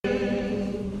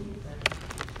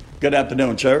Good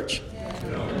afternoon, church.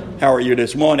 How are you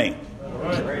this morning?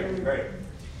 Great.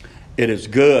 It is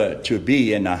good to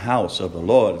be in the house of the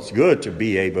Lord. It's good to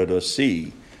be able to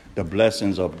see the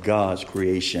blessings of God's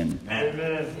creation.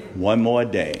 Amen. One more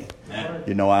day. Amen.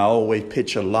 You know, I always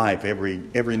picture life every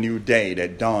new day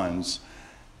that dawns,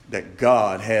 that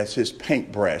God has his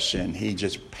paintbrush and he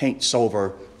just paints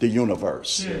over the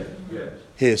universe. Yes.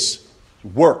 His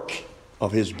work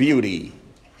of his beauty,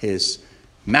 his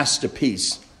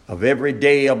masterpiece of every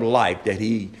day of life that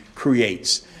he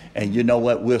creates. And you know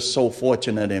what? We're so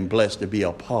fortunate and blessed to be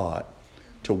a part,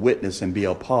 to witness and be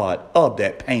a part of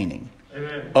that painting,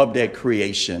 Amen. of that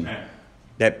creation, Amen.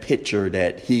 that picture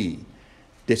that he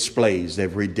displays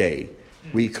every day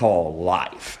we call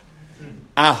life.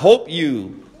 I hope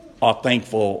you are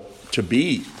thankful to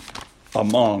be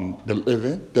among the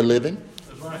living.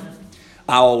 That's right.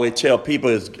 I always tell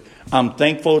people I'm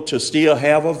thankful to still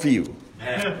have a view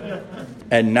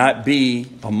and not be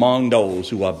among those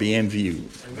who are being viewed.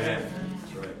 Amen.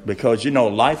 Because, you know,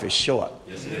 life is short.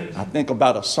 Yes, it is. I think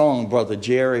about a song, Brother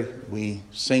Jerry, we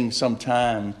sing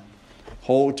sometime,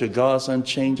 hold to God's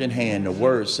unchanging hand. The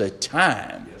words say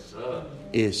time Yes, sir.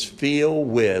 is filled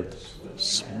with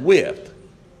swift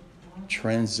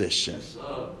transition. Yes,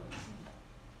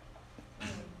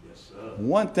 sir.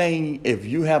 One thing, if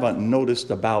you haven't noticed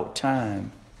about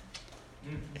time,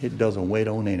 it doesn't wait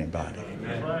on anybody.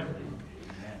 That's right.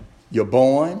 You're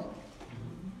born,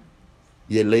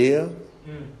 you live,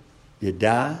 you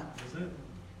die, That's it.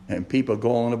 and people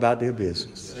go on about their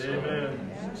business.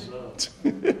 Amen. That's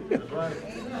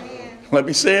right. Let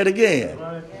me say it again. That's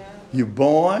right. You're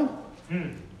born,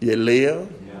 you live,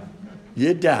 Yeah.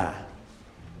 you die,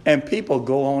 and people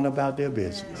go on about their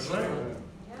business. That's right.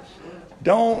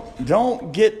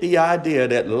 Don't get the idea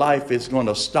that life is going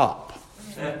to stop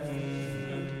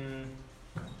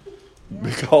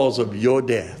because of your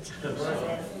death.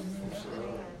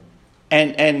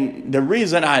 And the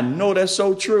reason I know that's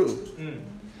so true,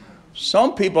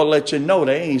 some people let you know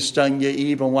they ain't stung you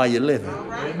even while you're living.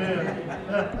 Amen.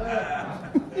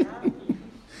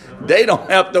 They don't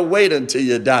have to wait until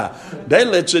you die. They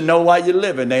let you know while you're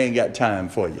living they ain't got time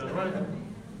for you. That's right.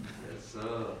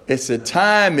 It's a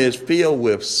time is filled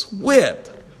with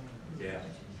swift Yeah.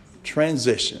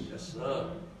 transition. Yes, sir.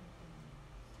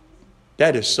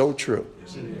 That is so true.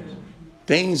 Yes, it is.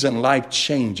 Things in life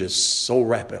changes so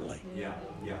rapidly. Yeah.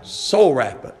 So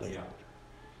rapidly. Yeah.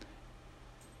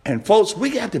 And folks,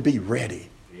 we got to be ready.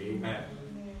 Amen.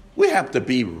 We have to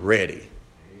be ready.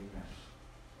 Amen.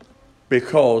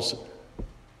 Because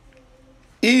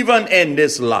even in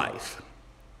this life,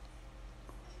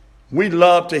 we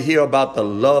love to hear about the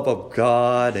love of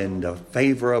God and the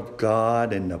favor of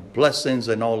God and the blessings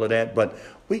and all of that. But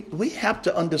we have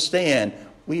to understand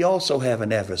we also have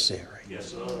an adversary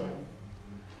Yes, sir.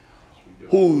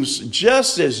 who's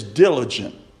just as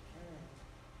diligent.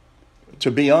 To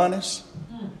be honest,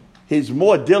 he's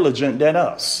more diligent than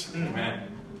us Amen.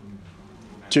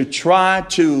 to try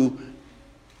to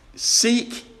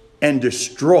seek and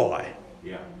destroy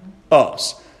Yeah.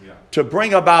 us, Yeah. to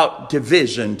bring about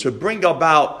division, to bring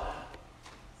about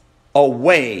a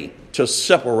way to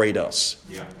separate us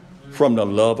Yeah. from the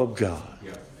love of God.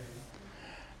 Yeah.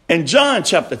 In John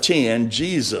chapter 10,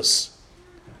 Jesus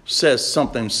says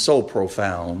something so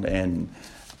profound, and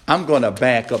I'm going to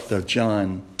back up to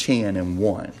John 10 and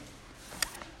 1.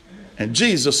 And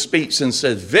Jesus speaks and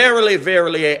says, "Verily,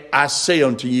 verily, I say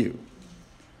unto you,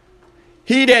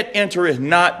 he that entereth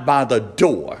not by the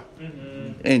door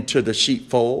into the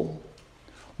sheepfold,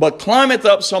 but climbeth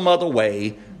up some other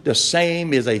way, the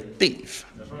same is a thief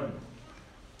That's right.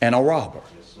 and a robber.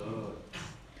 Yes, sir.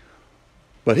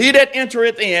 But he that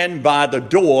entereth in by the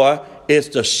door is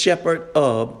the shepherd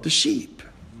of the sheep.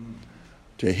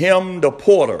 To him the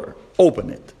porter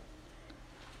openeth,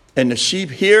 and the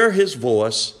sheep hear his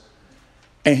voice,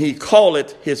 and he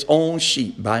calleth his own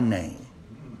sheep by name,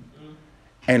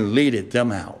 and leadeth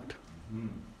them out.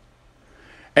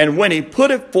 And when he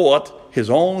putteth forth his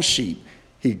own sheep,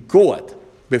 he goeth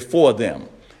before them,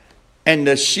 and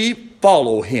the sheep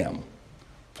follow him,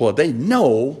 for they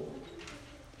know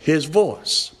his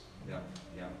voice. Yeah.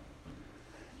 Yeah.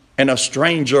 And a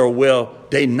stranger will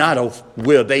they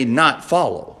not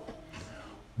follow,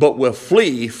 but will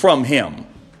flee from him,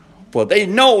 for they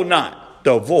know not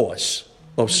the voice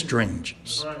of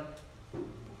strangers." That's right.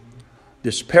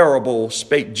 This parable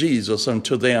spake Jesus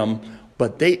unto them,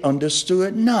 but they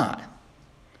understood not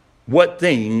what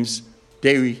things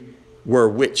they were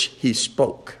which he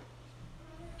spoke.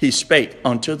 He spake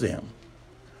unto them.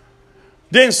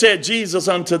 Then said Jesus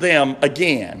unto them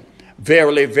again,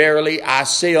 Verily, verily, I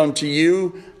say unto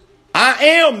you, I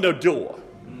am the door.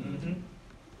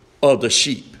 of the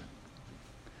sheep.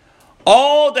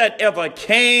 All that ever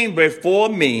came before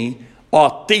me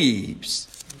are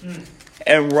thieves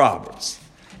and robbers.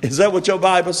 Is that what your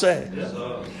Bible says? Yes,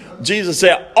 sir. Jesus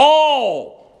said,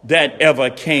 all that ever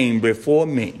came before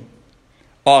me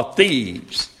are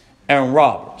thieves and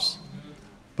robbers.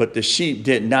 But the sheep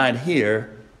did not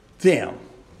hear them.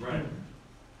 Right.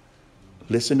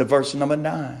 Listen to verse number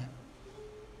 9.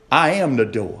 I am the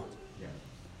door.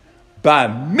 By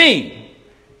me,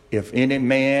 if any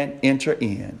man enter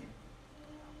in,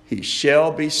 he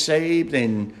shall be saved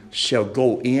and shall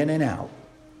go in and out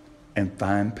and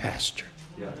find pasture.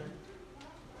 Yeah.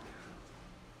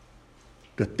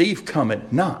 The thief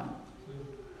cometh not,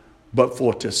 but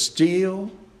for to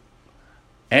steal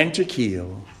and to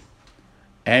kill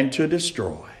and to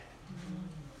destroy.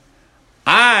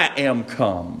 I am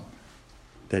come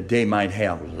that they might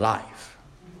have life,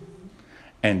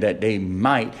 and that they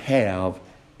might have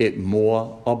it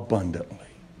more abundantly.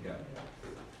 Yeah.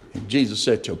 And Jesus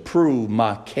said, to prove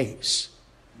my case,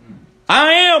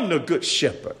 I am the good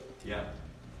shepherd. Yeah.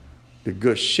 The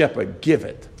good shepherd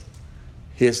giveth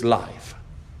his life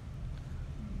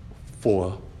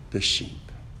for the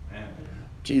sheep. Man.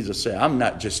 Jesus said, I'm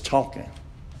not just talking.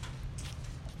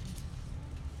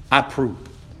 I prove.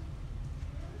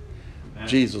 Man.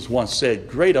 Jesus once said,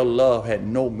 greater love had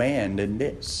no man than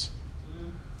this,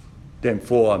 than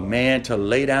for a man to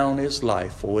lay down his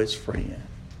life for his friend.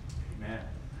 Man.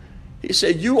 He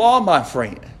said, you are my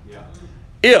friend Yeah.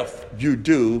 if you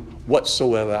do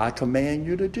whatsoever I command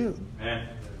you to do. Man.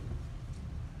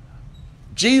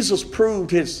 Jesus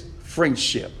proved his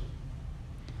friendship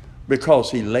because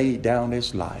he laid down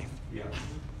his life Yeah.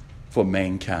 for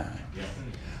mankind. Yeah.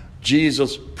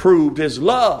 Jesus proved his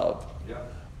love Yeah.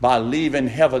 by leaving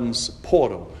heaven's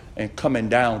portal and coming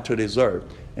down to this earth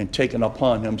and taking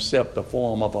upon himself the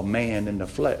form of a man in the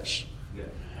flesh. Yeah.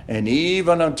 And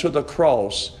even unto the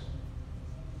cross,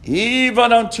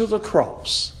 even unto the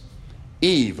cross,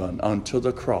 even unto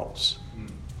the cross,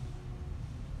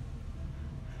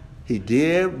 he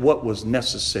did what was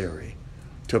necessary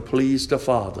to please the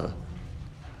Father,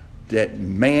 that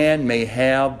man may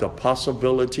have the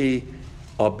possibility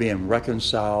of being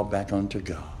reconciled back unto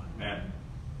God. Man.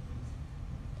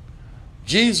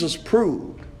 Jesus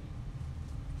proved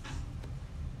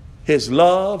his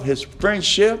love, his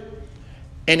friendship,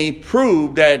 and he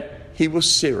proved that he was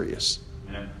serious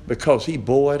Man. because he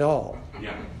bore it all.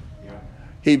 Yeah. Yeah.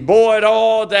 He bore it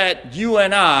all that you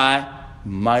and I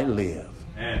might live.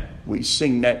 Man. We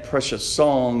sing that precious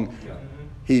song, Yeah.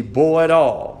 he bore it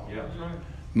all. Yeah.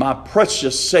 My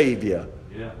precious Savior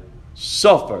Yeah.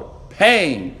 suffered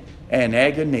pain and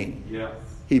agony. Yeah.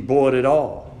 He bore it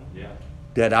all Yeah.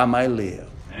 that I might live.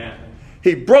 Man.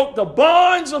 He broke the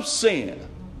bonds of sin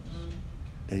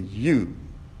that you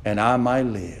and I might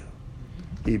live.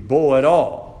 He bore it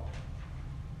all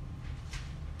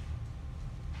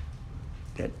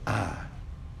that I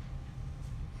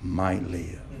might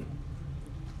live.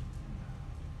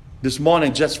 This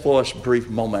morning, just for a brief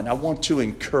moment, I want to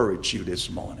encourage you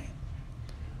this morning.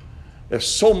 There's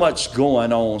so much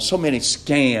going on, so many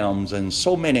scams and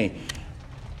so many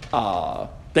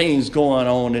things going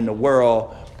on in the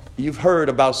world. You've heard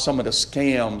about some of the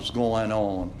scams going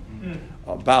on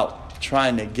about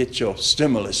trying to get your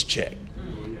stimulus check.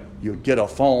 You'll get a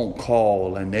phone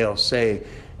call and they'll say,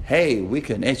 hey, we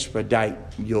can expedite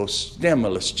your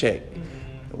stimulus check.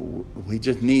 We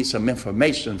just need some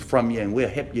information from you and we'll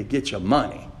help you get your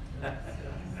money.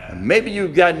 And maybe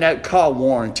you've gotten that car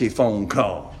warranty phone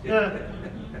call.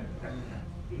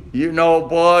 You know,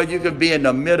 boy, you could be in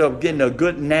the middle of getting a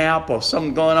good nap or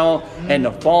something going on and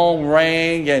the phone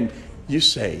rang and you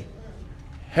say,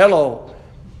 hello,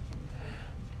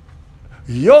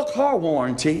 your car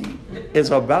warranty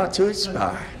is about to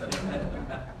expire.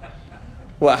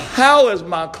 Well, how is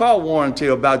my car warranty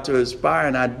about to expire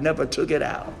and I never took it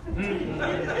out?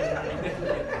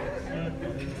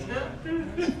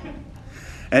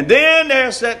 And then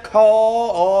there's that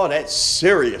call, that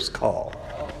serious call.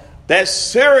 That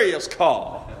serious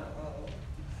call.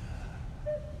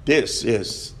 This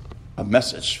is a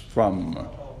message from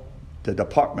the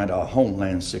Department of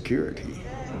Homeland Security.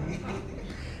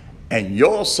 And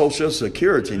your Social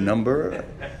Security number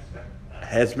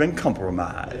has been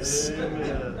compromised.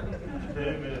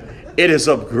 It is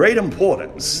of great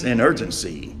importance and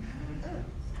urgency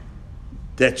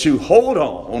that you hold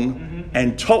on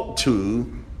and talk to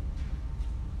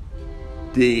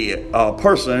the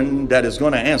person that is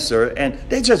going to answer, and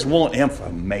they just want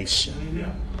information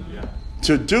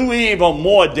to do even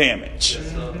more damage.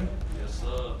 Yes, sir. Yes,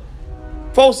 sir.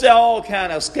 Folks, there are all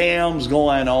kind of scams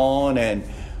going on, and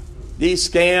These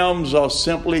scams are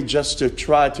simply just to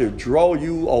try to draw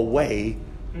you away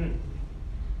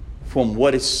from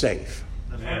what is safe.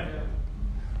 Amen.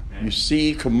 You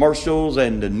see commercials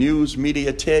and the news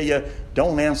media tell you,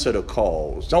 don't answer the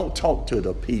calls. Don't talk to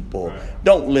the people. Right.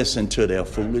 Don't listen to their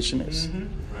foolishness.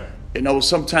 Right. You know,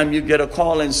 sometimes you get a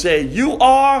call and say, you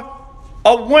are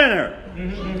a winner.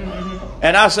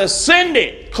 And I said, send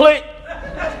it. Click.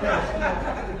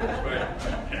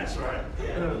 That's right.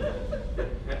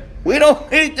 We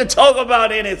don't need to talk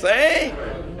about anything.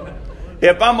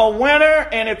 If I'm a winner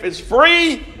and if it's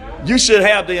free, you should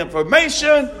have the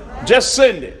information. Just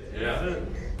send it. Yeah.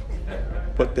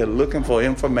 But they're looking for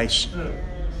information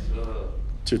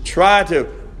to try to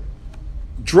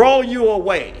draw you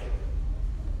away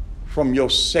from your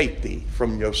safety,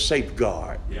 from your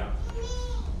safeguard, Yeah.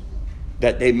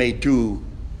 that they may do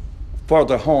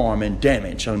further harm and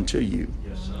damage unto you.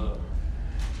 Yes, sir.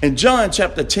 In John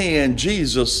chapter 10,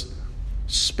 Jesus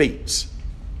speaks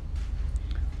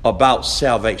about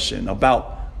salvation,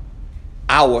 about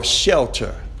our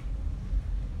shelter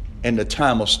in the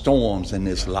time of storms in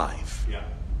this life. Yeah.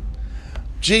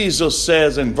 Jesus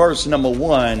says in verse number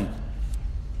 1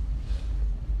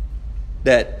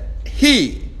 that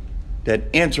he that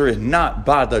entereth not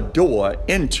by the door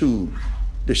into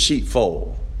the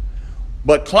sheepfold,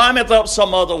 but climbeth up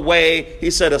some other way, he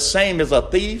said, the same as a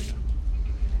thief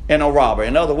and a robber.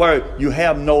 In other words, you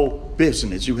have no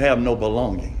business, you have no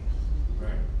belonging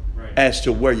Right. Right. as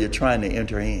to where you're trying to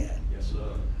enter in. Yes, sir.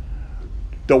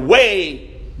 The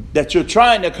way that you're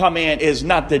trying to come in is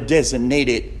not the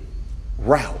designated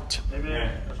route.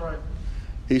 Amen. That's right.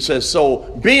 He says,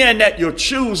 so being that you're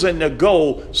choosing to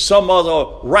go some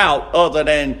other route other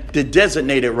than the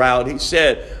designated route, he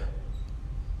said,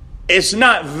 it's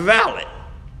not valid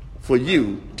for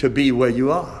you to be where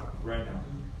you are. Right now.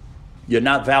 You're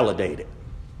not validated.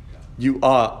 You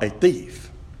are a thief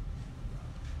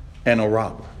and a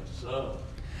robber. Yes, sir.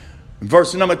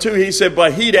 Verse number 2, he said,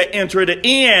 but he that entereth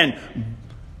in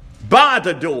by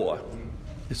the door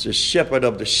is the shepherd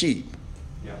of the sheep.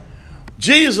 Yeah.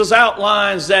 Jesus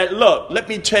outlines that, look, let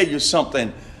me tell you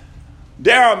something.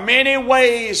 There are many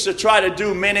ways to try to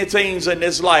do many things in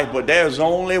this life, but there's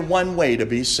only one way to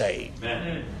be saved.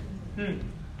 Amen.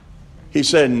 He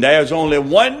said, and there's only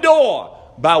one door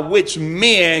by which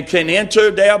men can enter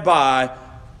thereby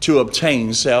to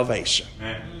obtain salvation.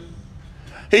 Amen.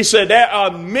 He said, there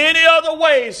are many other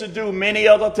ways to do many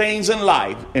other things in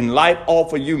life. And life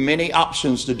offers you many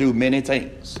options to do many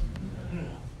things.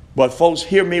 But folks,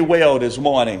 hear me well this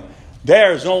morning.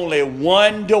 There's only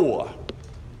one door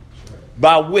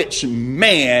by which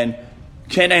man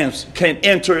can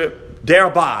enter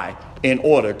thereby in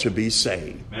order to be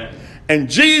saved. Amen. And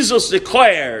Jesus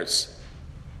declares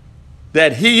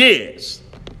that he is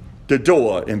the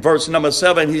door. In verse number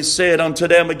 7, he said unto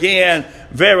them again,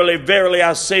 verily, verily,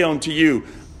 I say unto you,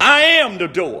 I am the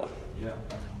door Yeah.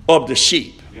 of the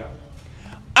sheep. Yeah.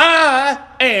 I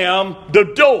am the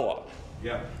door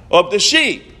Yeah. of the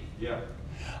sheep. Yeah.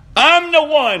 I'm the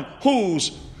one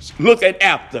who's looking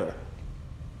after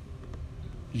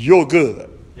your good.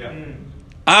 Yeah.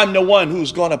 I'm the one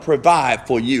who's going to provide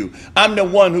for you. I'm the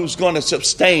one who's going to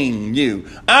sustain you.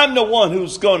 I'm the one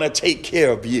who's going to take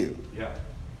care of you. Yeah.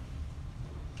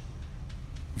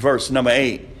 Verse number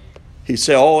 8, he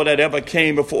said, all that ever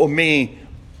came before me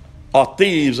are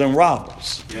thieves and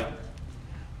robbers, Yeah.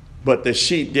 but the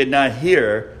sheep did not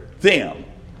hear them.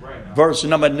 Right now. Verse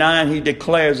number 9, he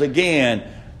declares again,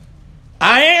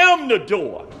 I am the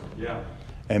door, Yeah.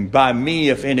 and by me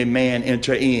if any man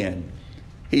enter in,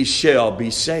 he shall be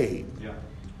saved. Yeah.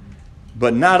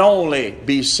 But not only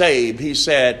be saved, he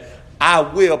said, I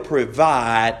will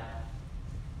provide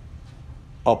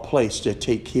a place to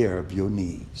take care of your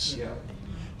needs. Yeah.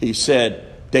 He said,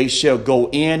 they shall go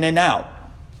in and out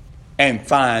and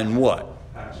find what?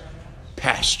 Pastor.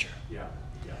 Pasture. Yeah.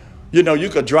 Yeah. You know, you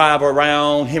could drive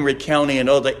around Henry County and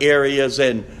other areas,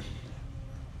 and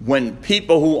when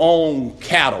people who own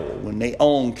cattle, when they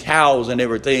own cows and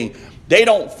everything, they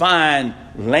don't find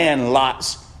land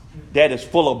lots that is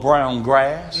full of brown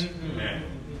grass Amen.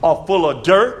 or full of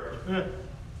dirt.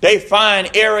 They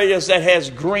find areas that has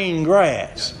green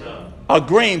grass, a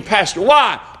green pasture.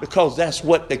 Why? Because that's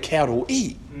what the cattle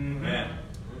eat. Amen.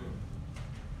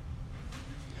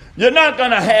 You're not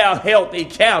going to have healthy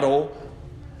cattle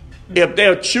if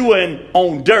they're chewing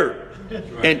on dirt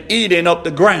and eating up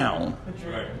the ground. That's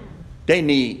right. They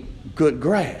need good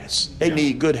grass. They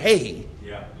need good hay.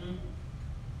 Yeah.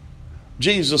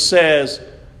 Jesus says,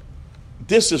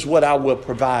 this is what I will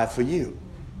provide for you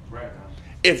Right now.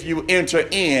 if you enter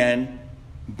in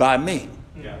by me.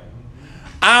 Yeah.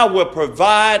 I will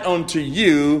provide unto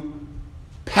you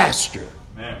pasture.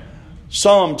 Amen.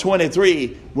 Psalm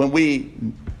 23, when we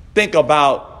think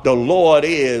about the Lord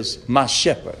is my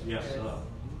shepherd. Yes, sir.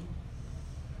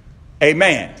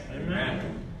 Amen.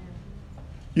 Amen.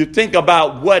 You think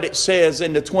about what it says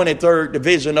in the 23rd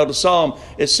division of the Psalm.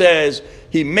 It says,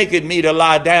 he maketh me to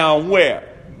lie down where?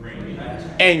 Green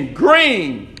pasture. In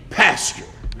green pasture.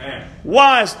 Amen.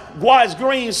 Why is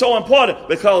green so important?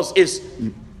 Because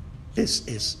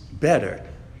it's better.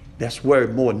 That's where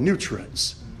more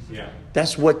nutrients. Yeah.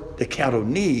 That's what the cattle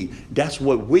need. That's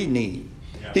what we need.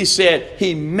 Yeah. He said,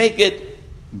 he maketh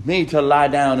me to lie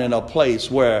down in a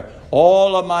place where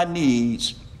all of my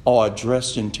needs are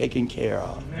addressed and taken care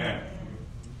of. Amen.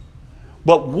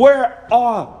 But where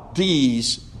are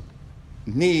these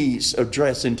needs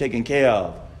addressed and taken care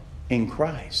of? In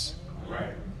Christ.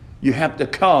 Right. You have to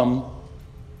come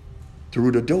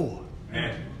through the door.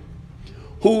 Amen.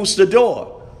 Who's the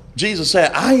door? Jesus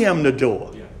said, I am the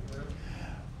door. Yeah.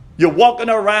 You're walking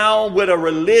around with a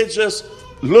religious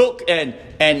look and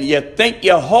you think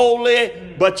you're holy,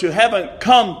 but you haven't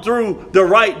come through the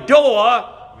right door.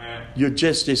 Amen. You're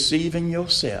just deceiving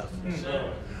yourself. Yes,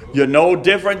 sir. You're no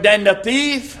different than the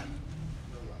thief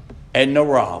and the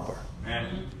robber.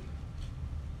 Amen.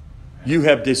 You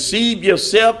have deceived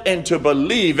yourself into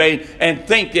believing and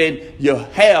thinking you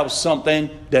have something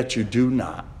that you do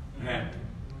not. Amen.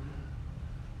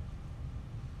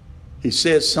 He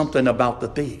said something about the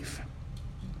thief.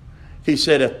 He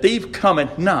said, a thief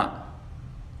cometh not,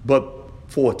 but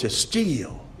for to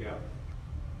steal Yeah.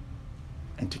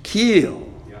 and to kill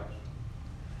Yeah.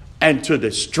 and to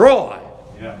destroy.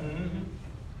 Yeah.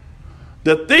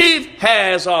 The thief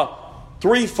has a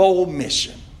threefold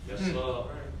mission: Yes, sir. Yes,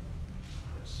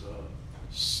 sir.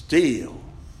 steal,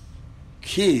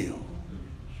 kill,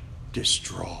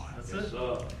 destroy. Yes,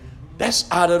 sir. That's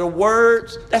out of the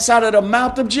words, that's out of the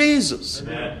mouth of Jesus.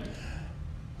 Amen.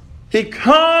 He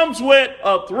comes with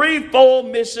a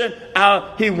threefold mission.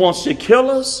 He wants to kill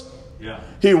us, Yeah.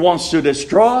 he wants to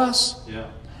destroy us, Yeah.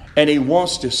 and he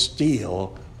wants to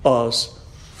steal us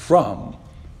from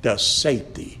the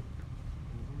safety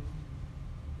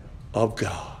of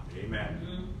God.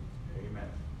 Amen. Amen.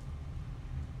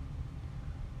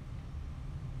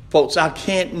 Folks, I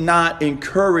can't not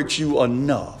encourage you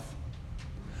enough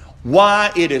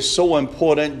why it is so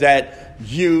important that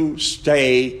you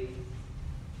stay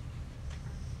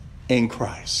in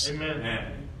Christ. Amen.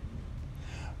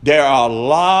 There are a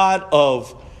lot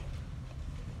of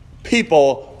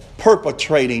people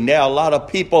perpetrating. There are a lot of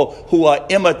people who are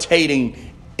imitating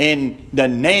in the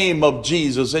name of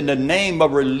Jesus, in the name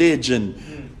of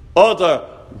religion, other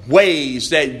ways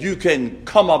that you can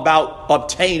come about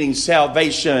obtaining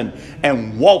salvation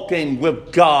and walking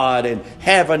with God and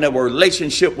having a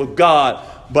relationship with God.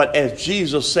 But as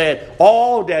Jesus said,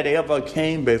 all that ever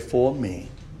came before me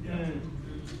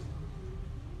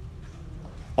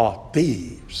are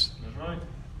thieves That's right.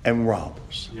 and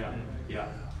robbers. Yeah. Yeah.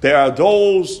 There are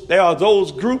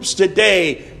those groups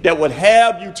today that would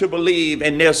have you to believe,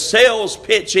 and their sales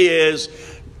pitch is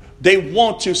they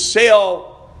want to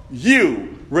sell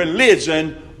you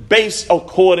religion based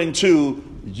according to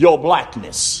your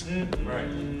blackness. Right.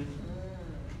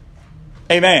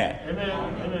 Amen.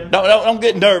 Amen. Don't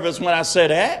get nervous when I say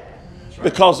that,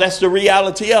 because that's the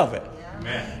reality of it.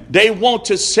 Amen. They want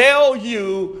to sell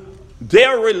you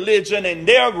their religion and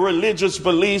their religious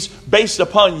beliefs based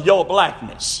upon your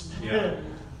blackness. Yeah.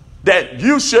 That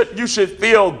you should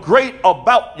feel great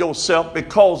about yourself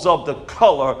because of the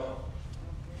color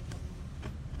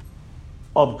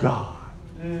of God.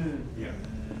 Yeah.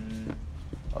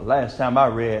 Last time I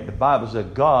read, the Bible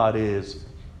said God is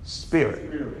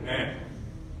spirit. Amen.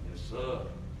 Yes, sir.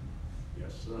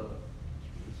 Yes, sir.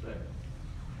 That's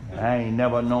what it I ain't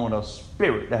never known a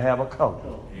spirit to have a color.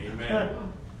 say.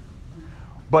 Amen.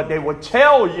 But they would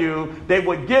tell you, they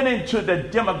would get into the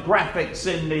demographics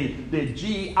and the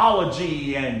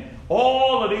geology and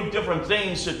all of these different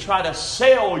things to try to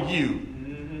sell you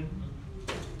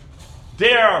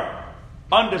their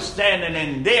understanding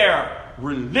and their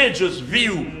religious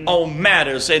view on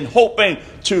matters, and hoping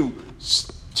to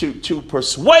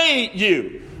persuade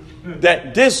you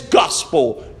that this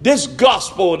gospel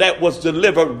that was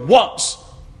delivered once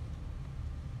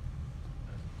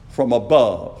from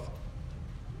above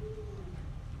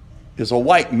is a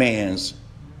white man's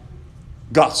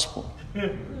gospel.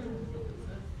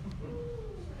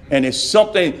 And it's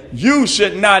something you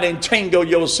should not entangle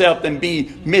yourself and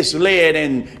be misled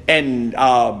and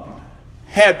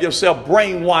have yourself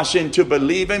brainwashed into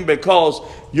believing because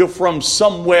you're from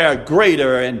somewhere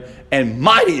greater and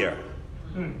mightier.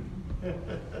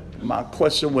 My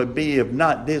question would be, if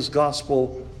not this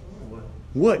gospel,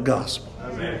 What gospel?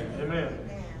 Amen. Amen.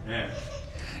 Amen.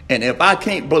 And if I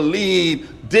can't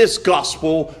believe this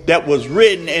gospel that was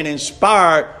written and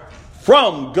inspired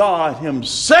from God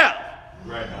himself,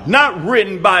 Right now. not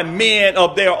written by men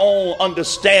of their own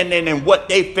understanding and what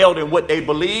they felt and what they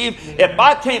believed, if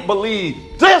I can't believe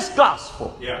this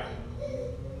gospel, Yeah.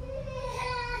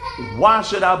 why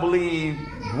should I believe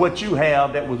what you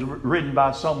have that was written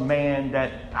by some man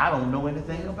that I don't know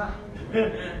anything about?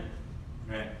 Amen.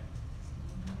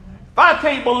 If I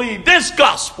can't believe this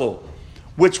gospel,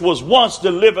 which was once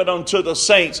delivered unto the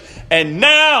saints, and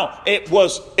now it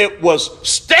was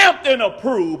stamped and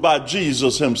approved by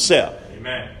Jesus himself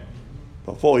Amen.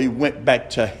 before he went back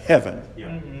to heaven.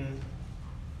 Yeah.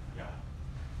 Yeah.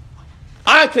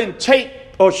 I can take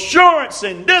assurance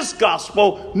in this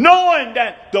gospel knowing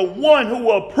that the one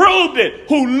who approved it,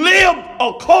 who lived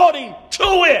according to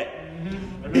it,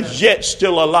 is yet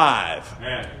still alive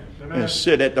Amen. and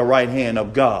sit at the right hand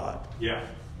of God. Yeah.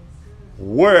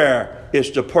 Where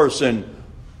is the person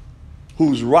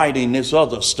who's writing this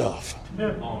other stuff?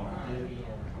 Come on now.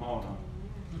 Come on now.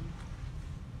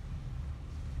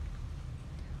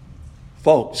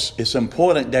 Folks, it's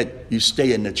important that you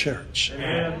stay in the church.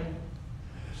 Amen.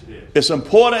 Yes, it is. It's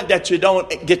important that you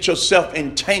don't get yourself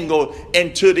entangled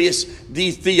into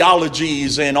these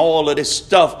theologies and all of this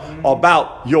stuff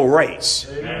about your race.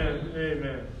 Amen.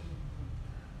 Amen.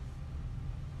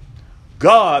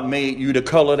 God made you the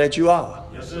color that you are.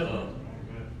 Yes, sir.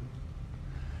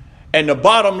 And the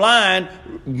bottom line,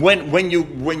 when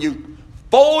you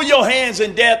fold your hands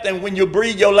in death and when you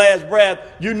breathe your last breath,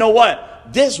 you know what?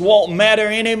 This won't matter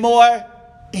anymore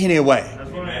anyway.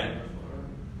 Amen.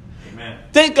 Amen.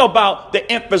 Think about the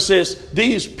emphasis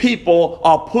these people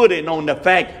are putting on the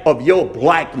fact of your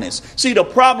blackness. See, the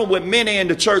problem with many in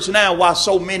the church now, why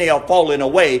so many are falling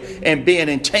away and being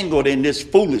entangled in this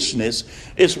foolishness,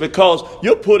 is because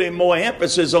you're putting more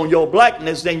emphasis on your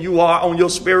blackness than you are on your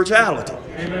spirituality.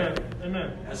 Amen.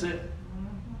 Amen. That's it.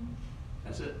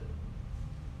 That's it.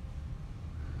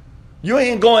 You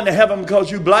ain't going to heaven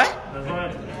because you black. That's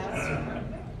right.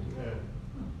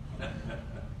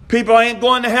 People ain't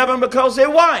going to heaven because they're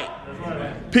white. That's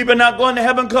right. People not going to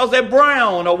heaven because they're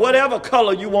brown or whatever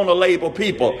color you want to label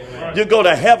people. You go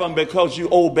to heaven because you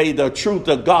obey the truth,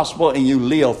 the gospel, and you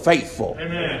live faithful.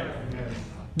 Amen.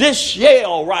 This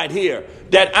shell right here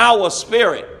that our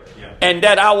spirit and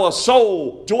that our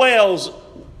soul dwells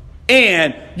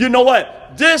in, you know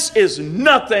what? This is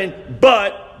nothing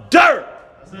but dirt.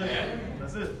 That's it.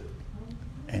 That's it.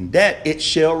 And that it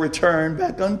shall return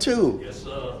back unto. Yes,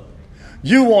 sir.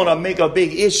 You want to make a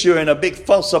big issue and a big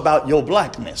fuss about your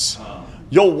blackness,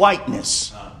 your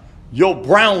whiteness, your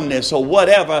brownness or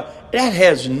whatever. That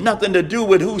has nothing to do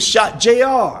with who shot JR.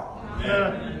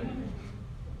 Yeah.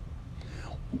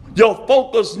 Your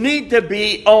focus need to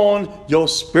be on your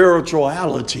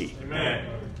spirituality. Amen.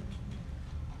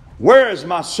 Where is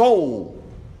my soul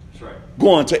That's right.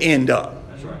 going to end up?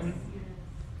 That's right.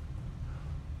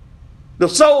 The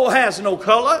soul has no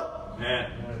color. Amen.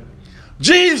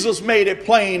 Jesus made it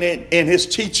plain in his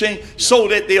teaching so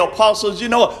that the apostles, you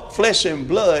know what? Flesh and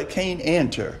blood can't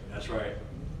enter That's right.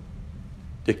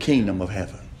 the kingdom of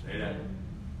heaven. Say that.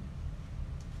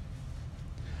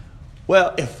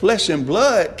 Well, if flesh and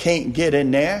blood can't get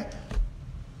in there,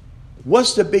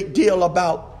 what's the big deal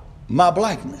about my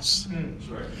blackness? That's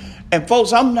right. And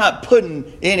folks, I'm not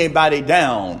putting anybody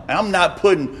down. I'm not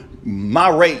putting my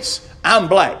race. I'm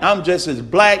black. I'm just as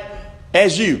black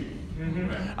as you.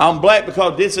 I'm black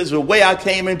because this is the way I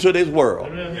came into this world.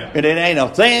 Amen. And it ain't a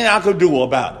thing I could do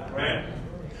about it. Amen.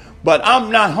 But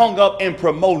I'm not hung up in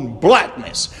promoting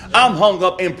blackness. I'm hung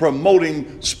up in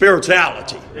promoting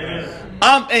spirituality. Amen.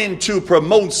 I'm into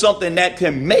promoting something that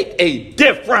can make a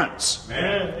difference.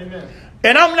 Amen. Amen.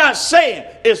 And I'm not saying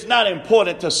it's not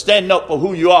important to stand up for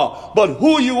who you are, but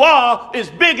who you are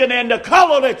is bigger than the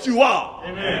color that you are.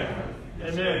 Amen.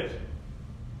 Yes, Amen. it is.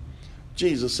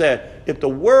 Jesus said, if the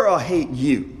world hate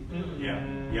you, Yeah.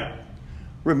 Yeah.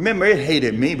 remember it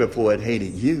hated me before it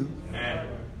hated you. Amen.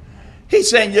 He's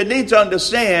saying you need to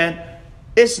understand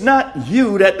it's not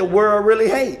you that the world really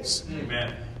hates.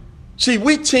 Amen. See,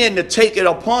 we tend to take it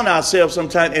upon ourselves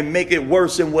sometimes and make it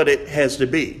worse than what it has to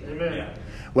be. Amen. Yeah.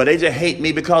 Well, they just hate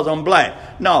me because I'm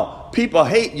black. No, people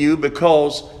hate you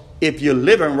because if you're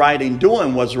living right and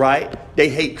doing what's right, they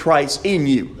hate Christ in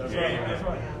you. That's right. That's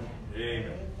right.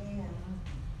 Amen.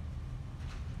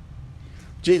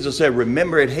 Jesus said,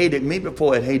 remember it hated me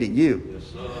before it hated you. Yes,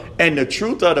 sir. And the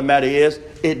truth of the matter is,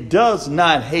 it does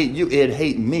not hate you. It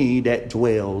hates me that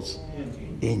dwells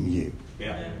in you.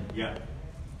 Yeah. Yeah.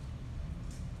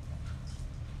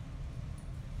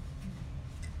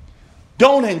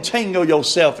 Don't entangle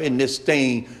yourself in this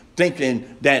thing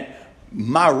thinking that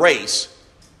my race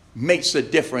makes a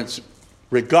difference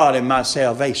regarding my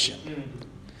salvation.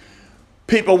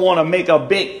 People want to make a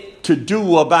big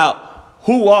to-do about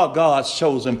who are God's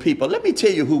chosen people. Let me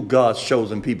tell you who God's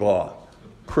chosen people are.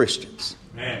 Christians.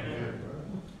 Man.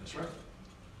 That's right.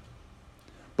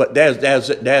 But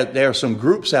there are some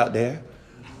groups out there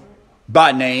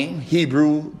by name,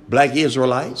 Hebrew Black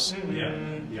Israelites, Yeah.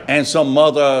 Yeah. and some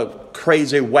other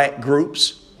crazy whack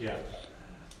groups Yeah.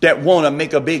 that want to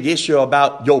make a big issue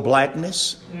about your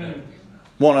blackness,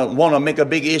 want to make a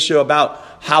big issue about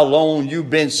how long you've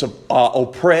been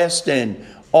oppressed and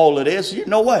all of this. You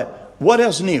know what? What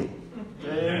else new?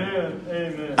 Amen.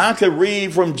 Amen. I could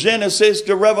read from Genesis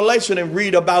to Revelation and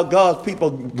read about God's people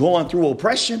going through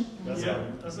oppression. That's Yeah.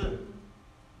 it. That's it.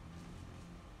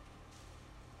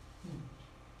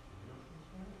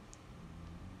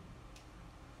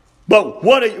 But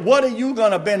what are you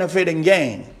going to benefit and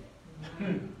gain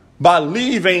by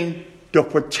leaving the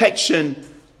protection,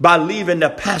 by leaving the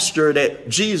pasture that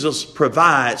Jesus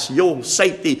provides, your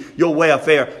safety, your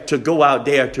welfare, to go out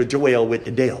there to dwell with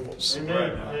the devils?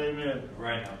 Amen. Amen.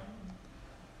 Right now.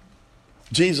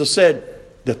 Jesus said,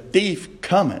 the thief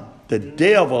coming, the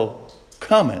devil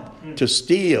coming to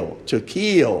steal, to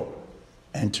kill,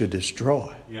 and to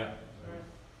destroy. Yeah.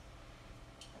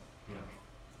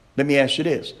 Let me ask you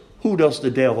this. Who does the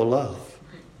devil love?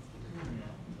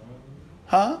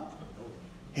 Huh?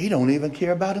 He don't even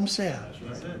care about himself.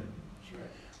 That's it.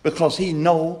 Because he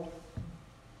know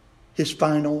his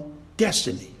final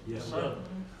destiny. Yes, sir.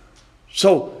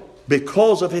 So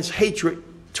because of his hatred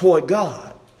toward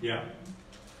God, Yeah.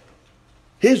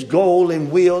 his goal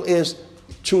and will is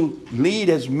to lead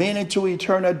as many to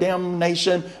eternal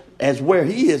damnation as where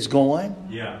he is going,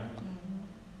 Yeah.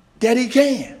 that he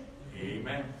can.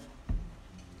 Amen.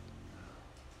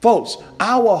 Folks,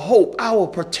 our hope, our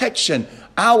protection,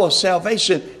 our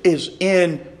salvation is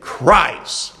in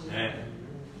Christ. Amen.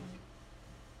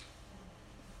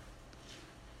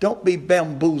 Don't be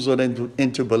bamboozled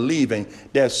into believing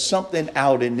there's something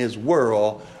out in this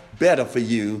world better for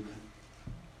you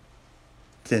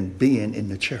than being in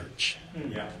the church.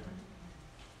 Yeah.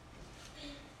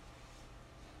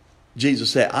 Jesus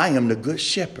said, I am the good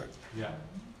shepherd. Yeah.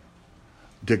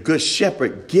 The good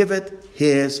shepherd giveth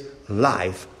his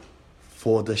life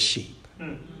for the sheep.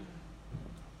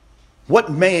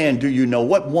 What man do you know,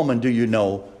 what woman do you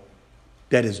know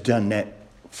that has done that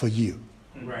for you?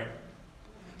 Right.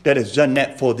 That has done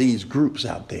that for these groups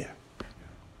out there?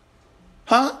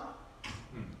 Huh?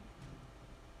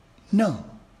 No.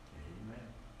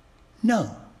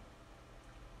 No.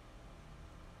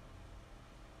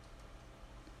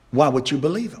 Why would you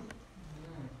believe him?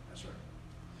 That's right.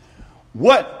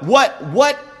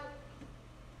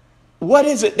 What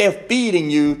is it they're feeding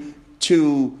you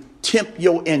to tempt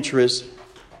your interest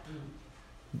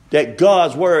that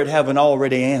God's word haven't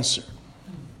already answered?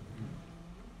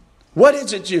 What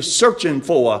is it you're searching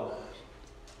for?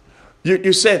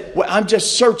 You said, well, I'm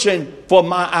just searching for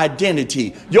my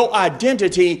identity. Your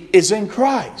identity is in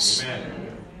Christ.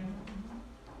 Amen.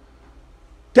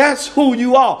 That's who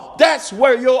you are. That's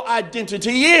where your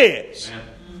identity is. Amen.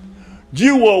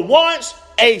 You were once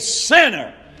a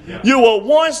sinner. Yeah. You were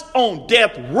once on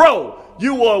death row.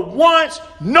 You were once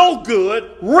no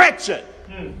good, wretched.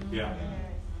 Yeah.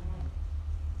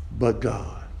 But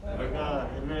God My God.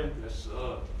 Amen. Yes,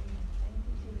 sir.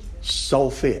 saw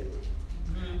fit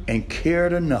and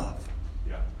cared enough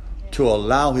Yeah. to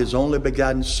allow his only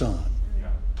begotten son Yeah.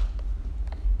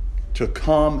 to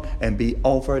come and be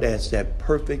offered as that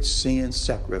perfect sin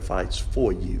sacrifice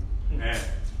for you. Amen.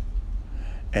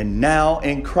 And now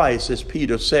in Christ, as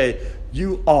Peter said,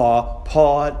 you are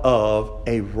part of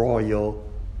a royal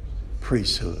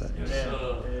priesthood. Yes, Amen.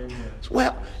 sir. Amen.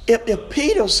 Well, if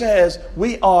Peter says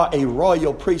we are a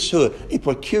royal priesthood, a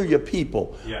peculiar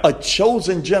people, Yeah. a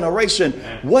chosen generation,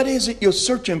 Amen. what is it you're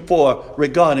searching for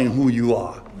regarding who you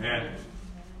are? Amen.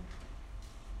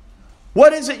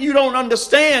 What is it you don't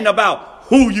understand about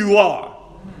who you are?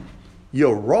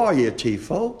 Your royalty,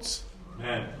 folks.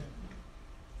 Amen.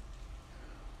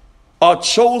 A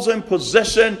chosen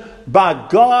possession by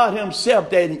God himself,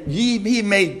 that he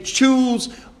may choose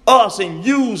us and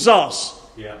use us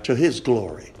Yeah. to his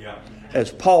glory. Yeah.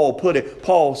 As Paul put it,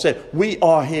 Paul said, we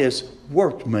are his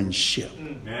workmanship.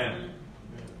 Amen.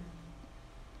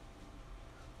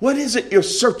 What is it you're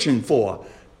searching for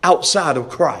outside of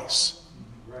Christ?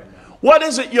 Right now. What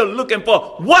is it you're looking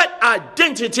for? What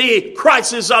identity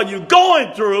crisis are you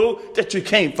going through that you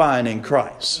can't find in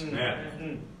Christ? Amen.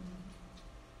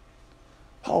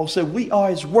 Paul said, we are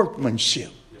his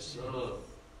workmanship. Yes, sir.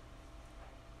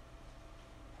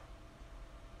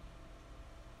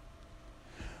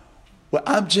 Well,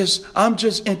 I'm just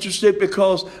interested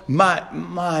because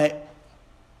my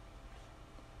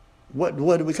what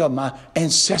do we call it? My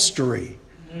ancestry.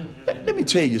 Let me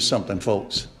tell you something,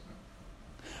 folks.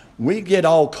 We get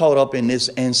all caught up in this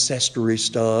ancestry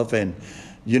stuff and,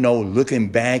 looking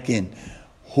back and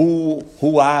who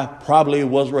I probably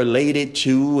was related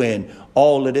to and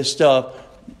all of this stuff.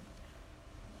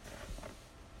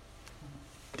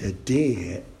 The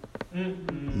dead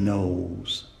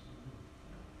knows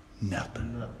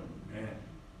nothing. Man.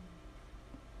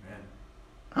 Man.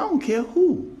 I don't care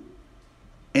who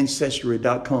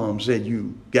Ancestry.com said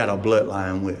you got a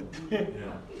bloodline with. Yeah.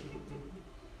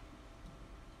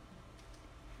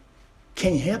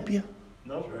 Can't help you.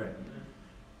 Nope. That's right.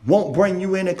 Won't bring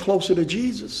you any closer to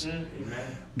Jesus. Amen.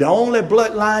 The only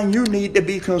bloodline you need to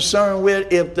be concerned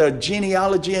with is the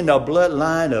genealogy and the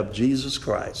bloodline of Jesus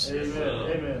Christ. Amen.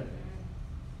 Amen.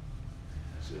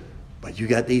 That's it. But you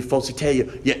got these folks to tell you,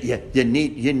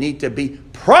 you need to be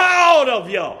proud of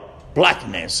your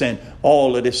blackness and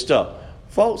all of this stuff.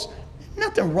 Folks,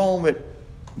 nothing wrong with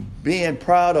being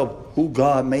proud of who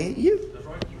God made you. That's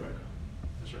right. That's right.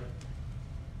 That's right.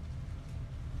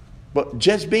 But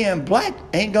just being black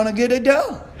ain't going to get it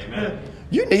done. Amen.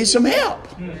 You need some help.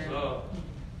 Yes, sir.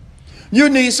 You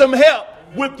need some help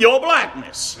with your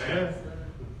blackness. Man.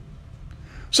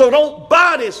 So don't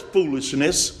buy this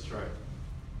foolishness That's right.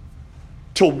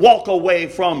 to walk away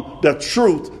from the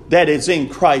truth that is in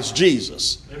Christ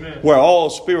Jesus, Amen. where all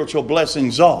spiritual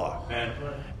blessings are. Man.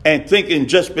 And thinking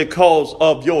just because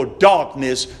of your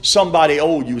darkness, somebody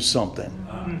owe you something.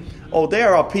 Oh,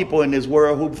 there are people in this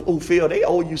world who feel they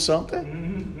owe you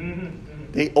something.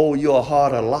 They owe you a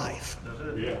harder life.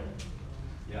 Yeah.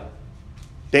 Yeah.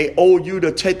 They owe you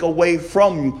to take away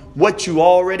from what you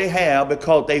already have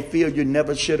because they feel you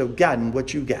never should have gotten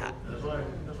what you got. That's right.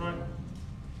 That's right.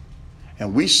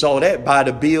 And we saw that by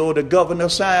the bill the governor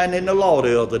signed in the law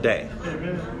the other day.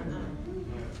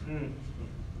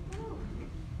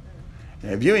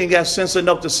 And if you ain't got sense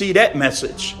enough to see that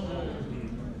message.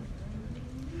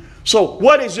 So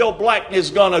what is your blackness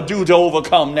going to do to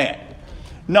overcome that?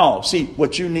 No, see,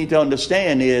 what you need to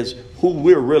understand is who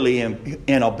we're really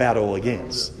in a battle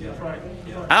against. That's right.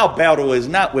 Yeah. Our battle is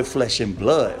not with flesh and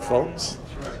blood, folks.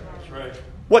 That's right. That's right.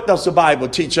 What does the Bible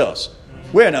teach us?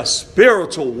 We're in a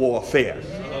spiritual warfare.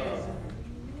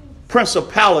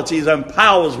 Principalities and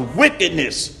powers,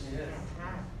 wickedness,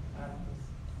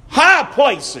 high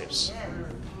places.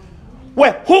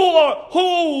 Well,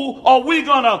 who are we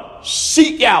going to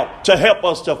seek out to help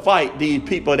us to fight these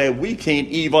people that we can't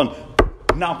even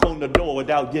knock on the door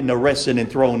without getting arrested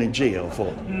and thrown in jail for?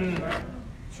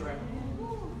 That's right.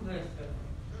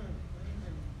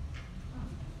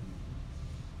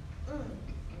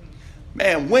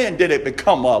 Man, when did it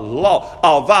become a law,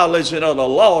 a violation of the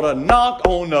law to knock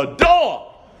on the door?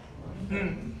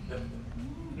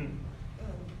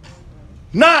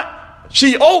 Not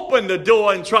she opened the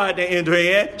door and tried to enter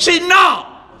in. She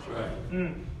knocked. That's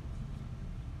right.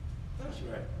 That's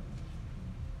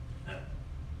right.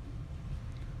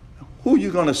 Who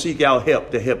you going to seek out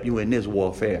help to help you in this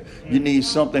warfare? You need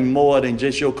something more than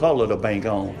just your color to bank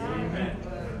on. Amen.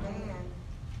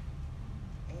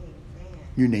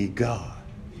 You need God.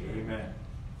 Amen.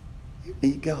 You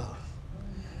need God.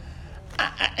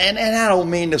 And I don't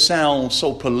mean to sound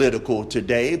so political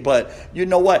today, but you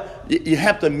know what? You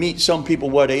have to meet some people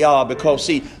where they are because,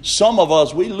 see, some of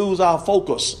us, we lose our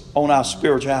focus on our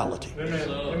spirituality. Amen.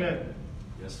 Amen.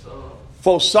 Yes, sir.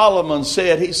 For Solomon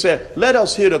said, he said, let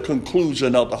us hear the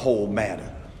conclusion of the whole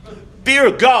matter.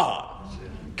 Fear God,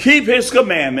 keep his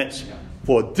commandments,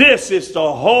 for this is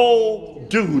the whole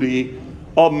duty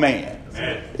of man.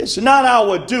 Amen. It's not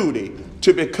our duty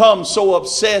to become so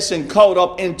obsessed and caught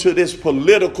up into this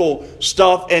political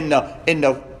stuff and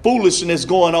the foolishness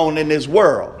going on in this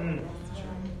world.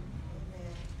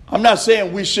 I'm not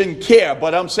saying we shouldn't care,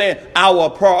 but I'm saying our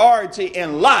priority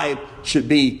in life should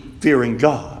be fearing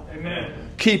God, Amen.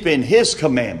 keeping his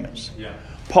commandments. Yeah.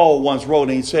 Paul once wrote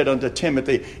and he said unto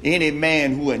Timothy, any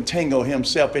man who entangle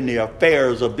himself in the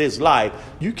affairs of this life,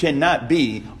 you cannot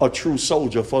be a true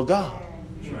soldier for God.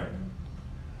 That's right.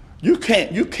 You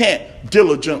can't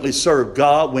diligently serve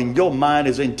God when your mind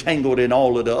is entangled in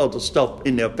all of the other stuff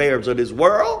in the affairs of this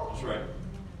world. That's right.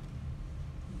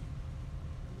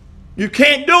 You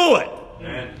can't do it.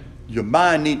 Amen. Your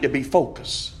mind need to be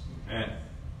focused. Amen.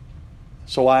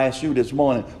 So I ask you this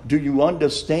morning, do you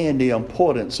understand the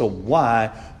importance of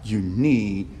why you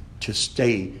need to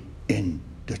stay in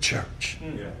the church?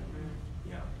 Yeah.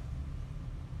 Yeah.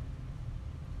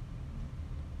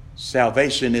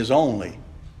 Salvation is only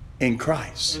in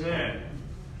Christ. Amen.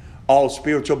 All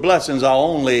spiritual blessings are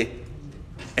only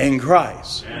in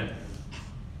Christ. Amen.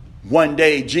 One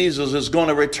day Jesus is going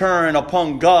to return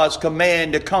upon God's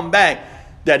command to come back,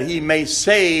 that he may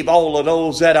save all of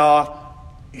those that are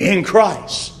in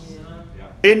Christ,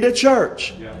 in the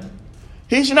church. Yeah.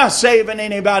 He's not saving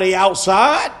anybody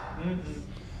outside.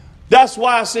 That's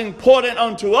why it's important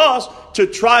unto us to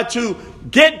try to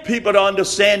get people to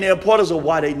understand the importance of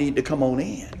why they need to come on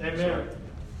in. Amen.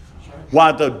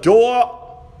 While the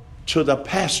door to the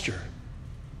pasture,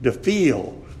 the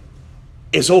field,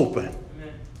 is open,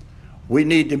 we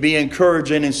need to be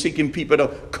encouraging and seeking people to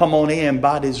come on in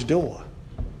by this door.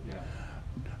 Yeah.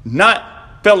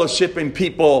 Not fellowshipping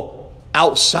people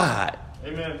outside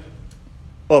Amen.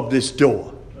 of this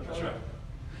door. That's right.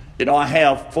 You know, I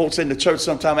have folks in the church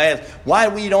sometimes ask why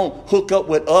we don't hook up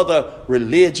with other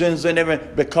religions and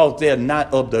everything, because they're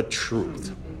not of the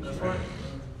truth. That's right.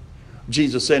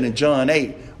 Jesus said in John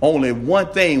 8, only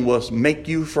one thing was make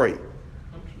you free.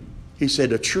 He said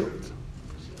the truth.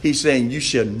 He's saying you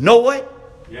shall know it,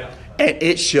 Yeah. and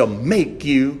it shall make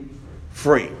you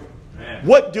free. Amen.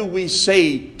 What do we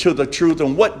say to the truth,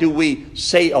 and what do we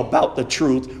say about the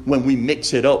truth when we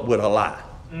mix it up with a lie?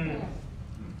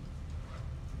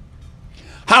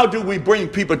 How do we bring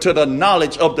people to the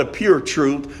knowledge of the pure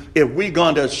truth if we're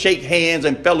going to shake hands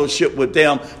and fellowship with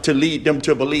them to lead them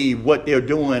to believe what they're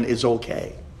doing is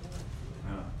okay?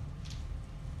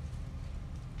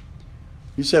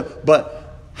 You said,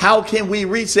 but how can we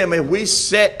reach them if we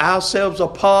set ourselves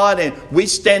apart and we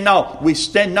stand off? We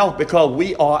stand off because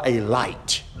we are a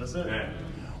light. That's it. Amen.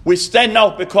 We stand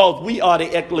off because we are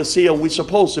the ecclesia and we're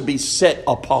supposed to be set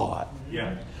apart.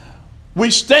 Yeah. We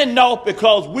stand off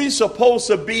because we're supposed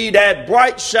to be that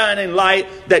bright shining light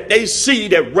that they see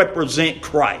that represent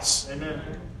Christ. Amen.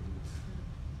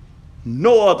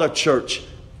 No other church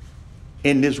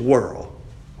in this world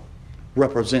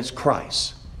represents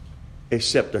Christ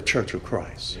except the Church of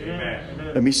Christ.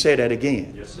 Amen. Let me say that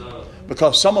again, Yes, sir.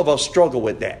 because some of us struggle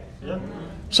with that. Yeah.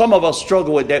 Some of us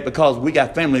struggle with that because we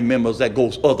got family members that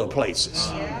goes other places.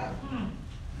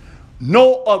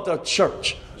 No other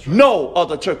church,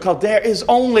 because there is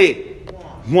only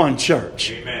one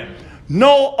church. Amen.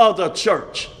 No other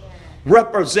church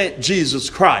represents Jesus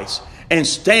Christ and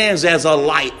stands as a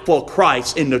light for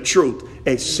Christ in the truth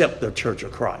except the Church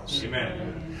of Christ.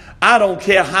 Amen. I don't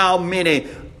care how many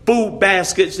food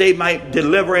baskets they might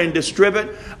deliver and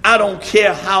distribute. I don't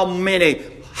care how many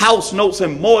house notes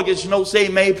and mortgage notes they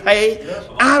may pay.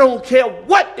 I don't care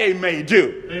what they may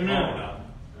do. Come on now.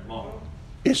 Come on.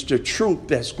 It's the truth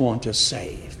that's going to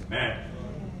save. Amen.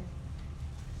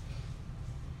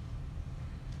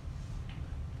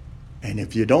 And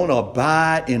if you don't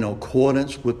abide in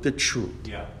accordance with the truth,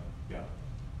 Yeah. Yeah.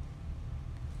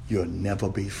 you'll never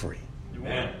be free.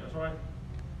 Amen. That's right.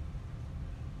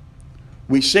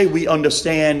 We say we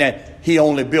understand that he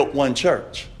only built one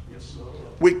church. Yes, sir.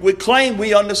 We claim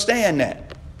we understand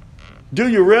that. Do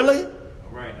you really? All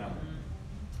right now.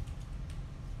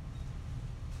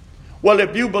 Well,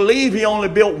 if you believe he only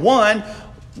built one,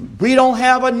 we don't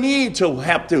have a need to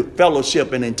have to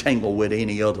fellowship and entangle with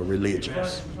any other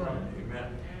religions. Amen.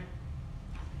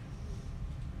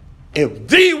 If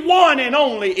the one and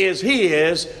only is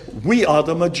his, we are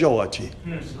the majority.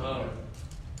 Yes, sir.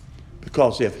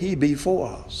 Because if he be for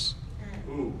us,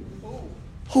 Ooh.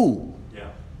 who Yeah.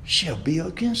 shall be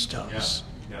against Yeah. us?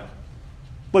 Yeah.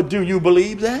 But do you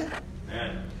believe that?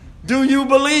 Amen. Do you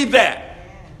believe that?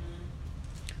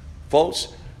 Folks,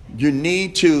 you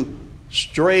need to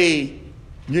separate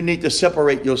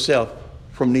yourself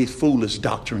from these foolish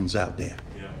doctrines out there.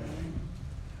 Yeah.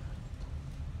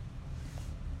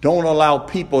 Don't allow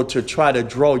people to try to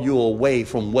draw you away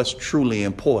from what's truly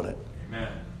important Amen.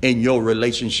 in your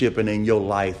relationship and in your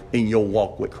life, in your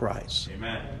walk with Christ.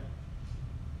 Amen.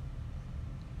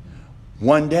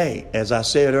 One day, as I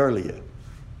said earlier,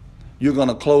 you're going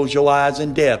to close your eyes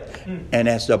in death. And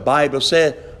as the Bible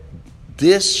said,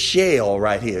 this shell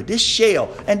right here, this shell,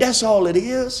 and that's all it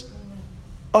is,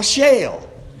 a shell,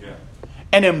 Yeah.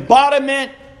 an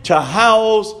embodiment to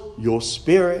house your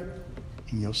spirit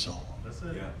and your soul. That's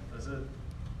it. Yeah. That's it.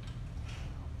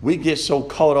 We get so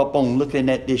caught up on looking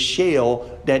at this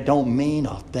shell that don't mean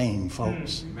a thing,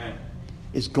 folks. Amen.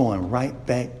 It's going right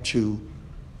back to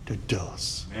the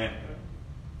dust. Amen.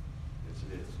 Yes,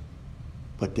 it is.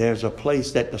 But there's a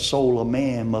place that the soul of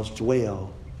man must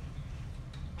dwell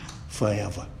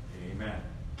forever. Amen.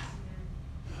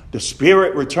 The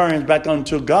spirit returns back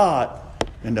unto God,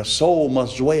 and the soul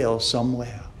must dwell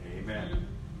somewhere. Amen.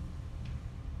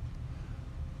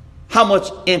 How much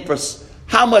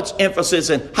emphasis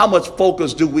and how much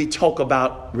focus do we talk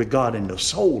about regarding the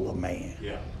soul of man?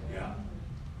 Yeah. Yeah.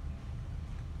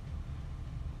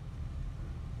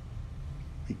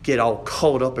 You get all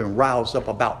caught up and roused up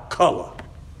about color.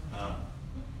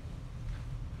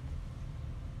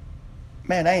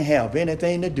 Man, I ain't have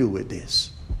anything to do with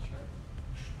this.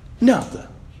 Nothing.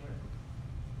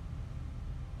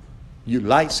 You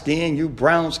light skin, you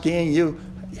brown skin, you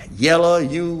yellow,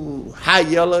 you high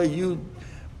yellow, you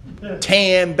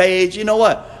tan beige. You know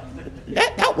what?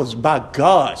 That was by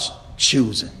God's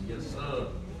choosing. Yes, sir.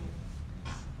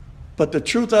 But the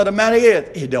truth of the matter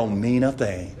is, it don't mean a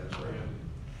thing. That's right.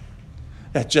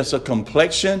 That's just a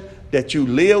complexion that you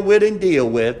live with and deal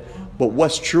with. But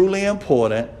what's truly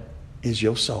important is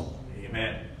your soul.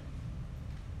 Amen.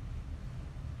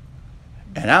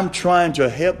 And I'm trying to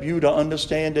help you to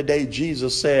understand today.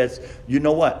 Jesus says, you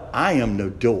know what? I am the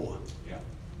door. Yeah.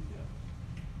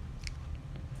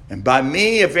 And by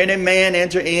me, if any man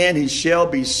enter in, he shall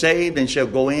be saved and shall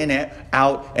go in and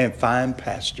out and find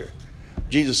pasture.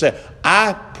 Jesus said,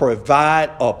 I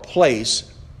provide a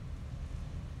place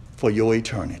for your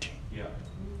eternity. Yeah.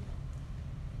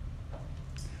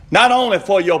 Not only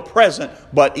for your present,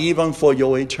 but even for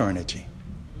your eternity.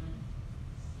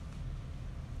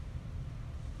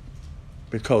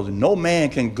 Because no man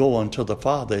can go unto the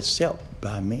Father except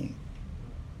by me.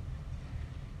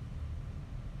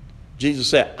 Jesus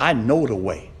said, I know the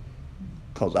way,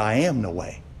 because I am the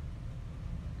way.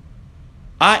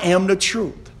 I am the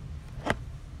truth.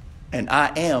 And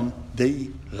I am the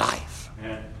life.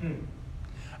 Amen.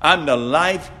 I'm the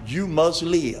life you must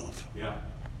live Yeah.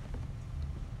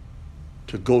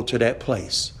 to go to that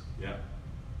place Yeah.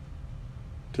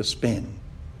 to spend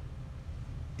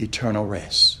eternal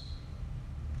rest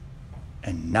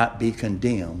and not be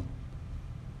condemned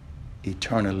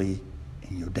eternally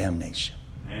in your damnation.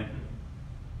 Amen.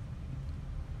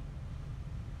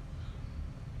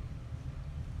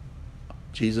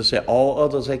 Jesus said, all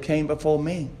others that came before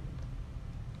me,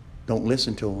 don't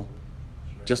listen to them.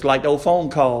 Just like those phone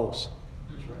calls.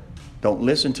 That's right. Don't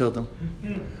listen to them.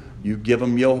 You give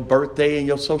them your birthday and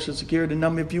your social security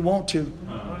number if you want to.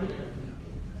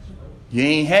 You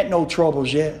ain't had no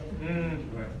troubles yet. Right.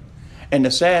 And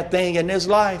the sad thing in this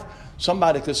life,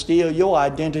 somebody could steal your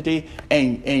identity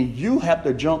and you have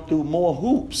to jump through more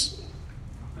hoops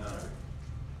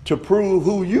to prove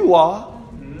who you are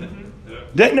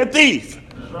than the thief.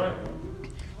 That's right.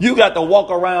 You got to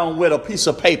walk around with a piece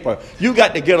of paper. You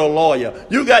got to get a lawyer.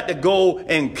 You got to go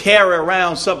and carry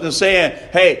around something saying,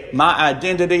 hey, my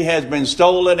identity has been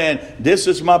stolen and this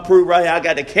is my proof right here. I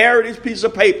got to carry this piece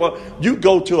of paper. You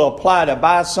go to apply to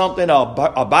buy something or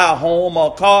buy a home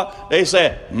or a car. They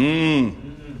say,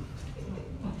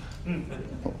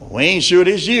 we ain't sure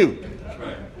it's you. That's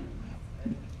right.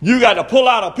 You got to pull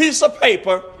out a piece of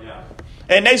paper Yeah.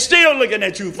 and they still looking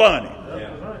at you funny. Yeah.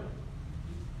 That's right.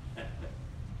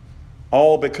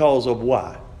 All because of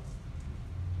why?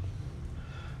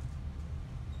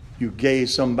 You gave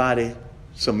somebody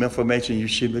some information you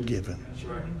shouldn't have given. That's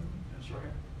right. That's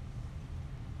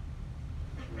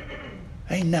right.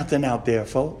 Ain't nothing out there,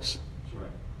 folks. That's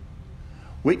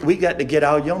right. We got to get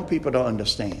our young people to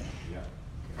understand.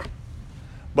 Yeah.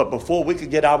 But before we could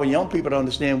get our young people to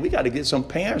understand, we got to get some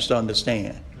parents to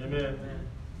understand. Amen.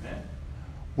 Amen.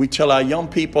 We tell our young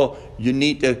people, you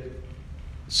need to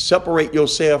separate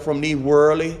yourself from these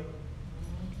worldly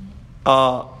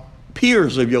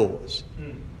peers of yours.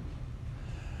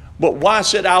 But why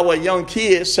should our young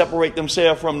kids separate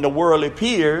themselves from the worldly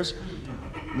peers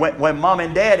when mom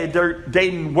and daddy are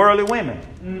dating worldly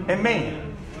women and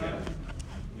men? Yeah.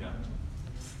 Yeah.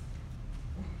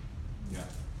 Yeah.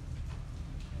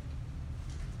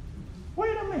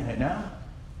 Wait a minute now.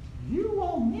 You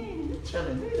want me, you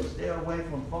telling me to stay away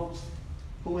from folks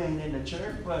who ain't in the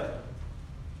church, but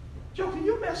Joker,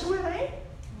 you mess with ain't?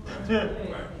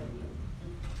 Right.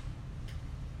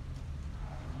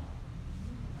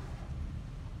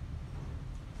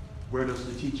 Where does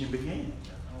the teaching begin?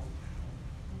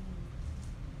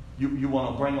 You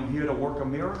want to bring them here to work a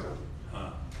miracle?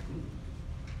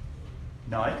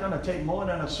 No, it's going to take more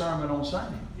than a sermon on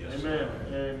Sunday. Yes. Amen.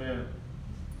 Amen.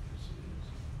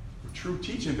 The true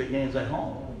teaching begins at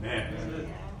home. Amen. That's it.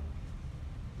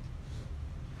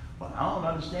 But I don't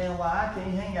understand why I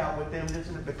can't hang out with them,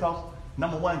 listen, because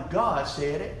number one, God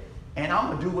said it, and I'm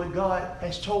going to do what God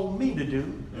has told me to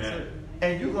do, Amen.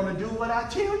 and you're going to do what I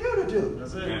tell you to do.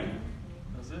 That's it. Amen.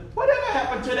 That's it. Whatever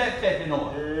happened to that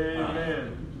fentanyl?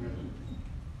 Amen.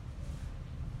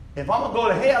 If I'm going to go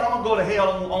to hell, I'm going to go to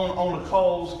hell on the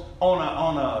cause,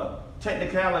 on a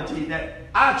technicality that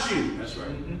I choose. That's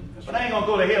right. That's But I right. ain't going to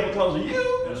go to hell because of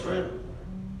you. That's right.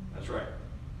 That's right.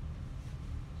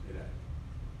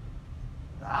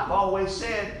 Say I've always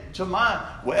said to mine,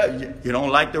 well, you don't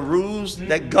like the rules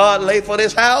that God laid for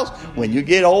this house? When you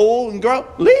get old and grow,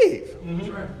 leave. That's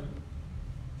right.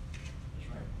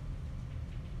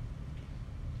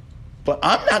 But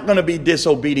I'm not going to be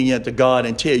disobedient to God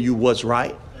and tell you what's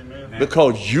right Amen.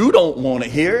 because you don't want to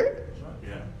hear it.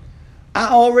 Yeah. I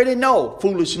already know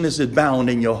foolishness is bound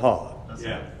in your heart.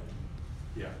 Yeah.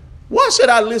 Yeah. Why should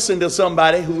I listen to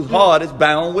somebody whose heart is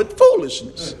bound with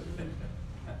foolishness?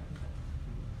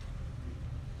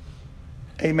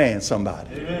 Amen,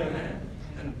 somebody. Amen.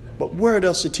 But where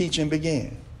does the teaching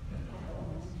begin?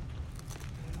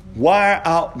 Why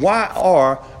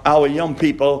are our young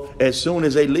people, as soon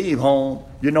as they leave home,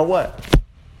 you know what?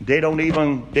 They don't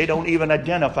even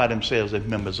identify themselves as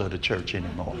members of the church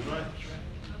anymore.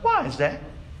 Why is that?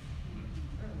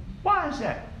 Why is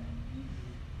that?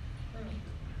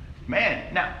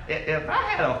 Man, now, if I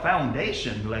had a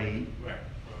foundation laid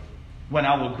when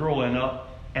I was growing up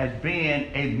as being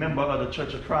a member of the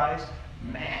Church of Christ,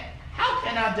 man, how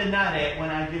can I deny that when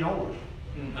I get older?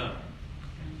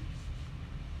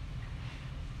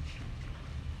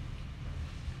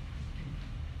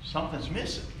 Something's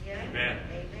missing. Amen.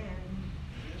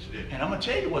 And I'm going to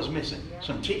tell you what's missing.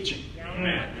 Some teaching.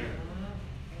 Amen.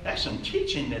 That's some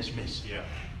teaching that's missing. Yeah.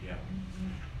 Yeah.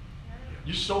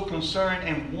 You're so concerned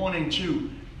and wanting to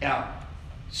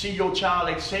see your child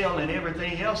excel in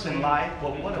everything else in life,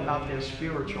 but what about their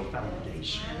spiritual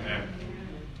foundation? Amen.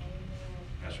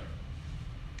 That's right.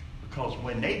 Because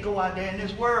when they go out there in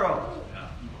this world, Yeah.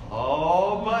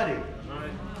 oh, buddy, That's right.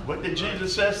 what did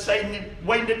Jesus say Satan is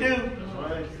waiting to do?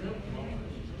 That's right.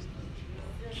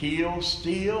 Kill,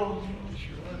 steal,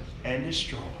 and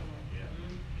destroy.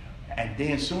 And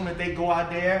then soon as they go out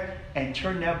there and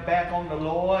turn their back on the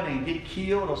Lord and get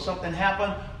killed or something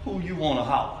happen, who you want to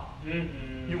holler?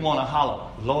 You want to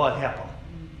holler, Lord help them.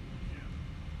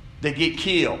 They get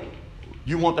killed.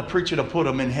 You want the preacher to put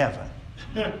them in heaven.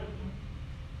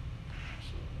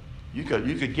 You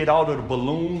could get all of the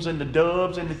balloons and the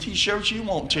doves and the t-shirts you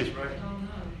want to. Right.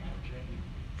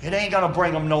 It ain't going to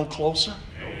bring them no closer.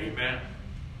 Amen.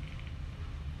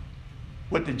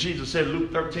 What did Jesus say,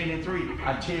 Luke 13:3?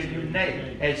 I tell you,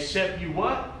 nay, except you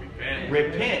what? Repent.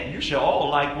 Repent. You shall all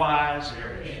likewise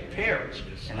perish.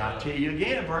 And I tell you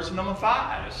again, verse number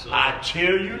 5. Yes, sir. I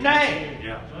tell you, nay,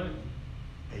 Yeah.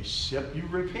 except you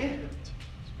repent,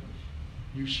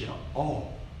 you shall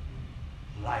all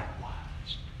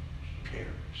likewise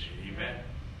perish. Amen.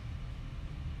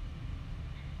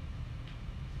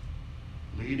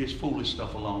 Leave this foolish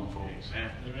stuff alone, folks.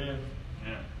 Amen. Amen.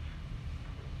 Yeah.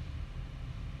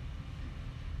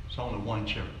 It's only one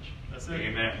church. That's it.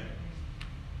 Amen.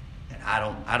 And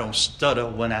I don't stutter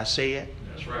when I say it.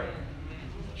 That's right.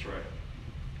 That's right.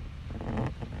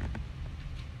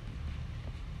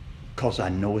 Because I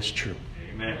know it's true.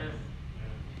 Amen.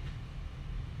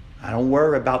 I don't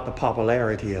worry about the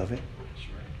popularity of it. That's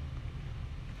right.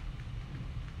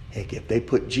 Heck, if they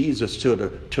put Jesus to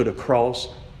the cross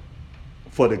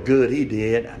for the good he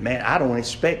did, man, I don't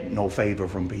expect no favor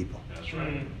from people. That's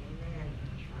right. That's right.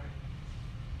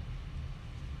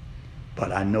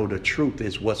 But I know the truth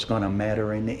is what's going to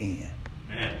matter in the end.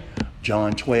 Amen.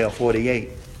 John 12:48.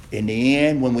 In the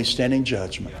end, when we stand in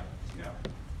judgment, Yeah. Yeah.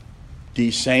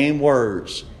 these same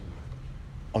words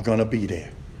are going to be there.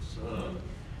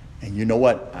 And you know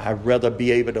what? I'd rather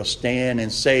be able to stand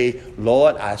and say,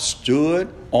 Lord, I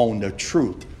stood on the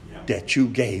truth that you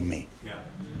gave me. Yeah.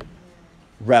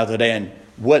 Rather than,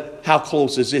 how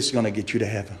close is this going to get you to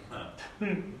heaven?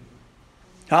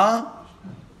 Huh?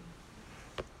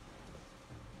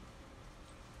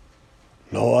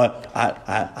 Lord,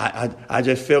 I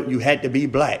just felt you had to be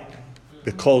black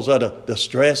because of the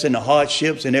stress and the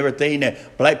hardships and everything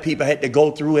that black people had to go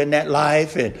through in that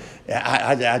life. And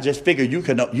I just figured you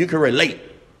can relate.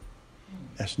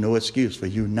 That's no excuse for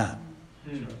you not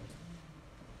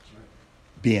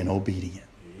being obedient.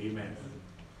 Amen.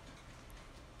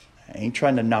 I ain't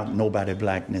trying to knock nobody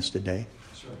blackness today.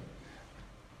 That's right.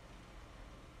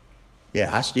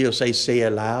 Yeah, I still say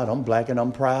it loud. I'm black and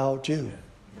I'm proud too.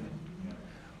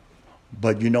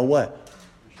 But you know what?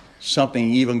 Something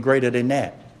even greater than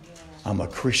that. I'm a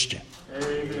Christian.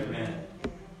 Amen.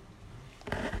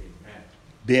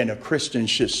 Being a Christian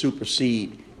should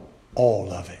supersede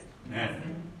all of it.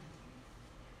 Amen.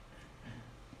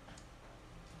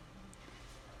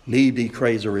 Leave these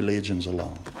crazy religions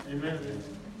alone. Amen.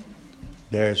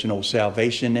 There's no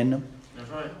salvation in them. That's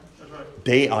right. That's right.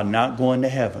 They are not going to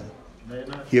heaven. They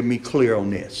not. Hear me clear on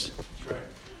this. That's right.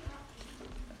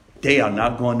 They are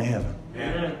not going to heaven.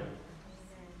 Amen.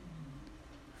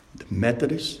 The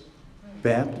Methodists,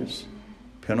 Baptists,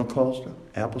 Pentecostal,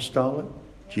 Apostolic,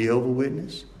 Jehovah's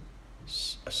Witness,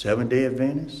 Seventh-day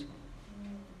Adventist,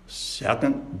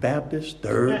 Second Baptist,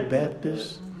 Third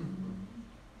Baptist,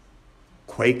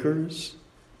 Quakers,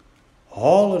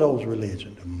 all of those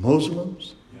religions, the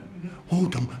Muslims. Oh,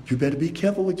 you better be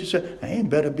careful what you say. I ain't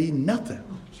better be nothing.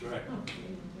 That's right.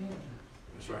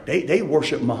 That's right. They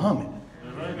worship Muhammad.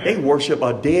 They worship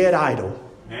a dead idol.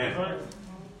 Amen. Amen.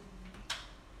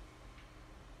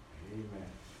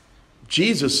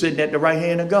 Jesus sitting at the right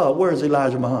hand of God. Where is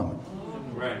Elijah Muhammad?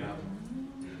 Right now.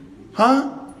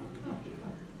 Huh?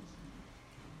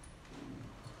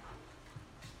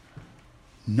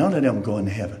 None of them going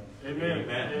to heaven. Amen.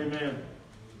 Amen.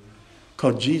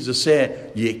 Because Jesus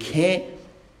said you can't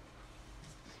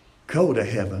go to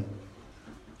heaven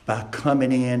by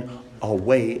coming in a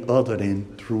way other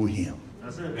than through him.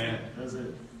 That's it. Amen. That's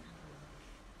it.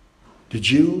 The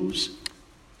Jews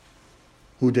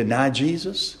who deny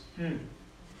Jesus.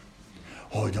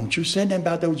 Oh, don't you say nothing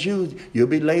about those Jews. You'll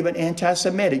be labeled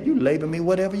anti-Semitic. You label me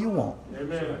whatever you want.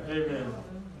 Amen. Amen.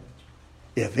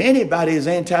 If anybody is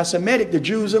anti-Semitic, the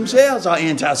Jews themselves are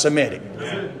anti-Semitic.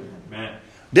 Amen.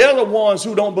 They're the ones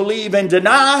who don't believe and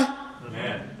deny.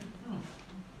 Amen.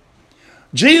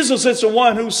 Jesus is the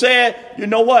one who said, you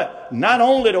know what? Not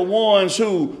only the ones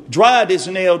who drive this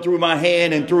nail through my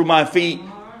hand and through my feet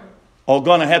are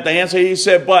going to have to answer. He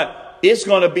said, but it's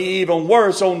going to be even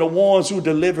worse on the ones who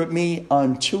delivered me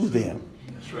unto them.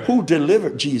 Right. Who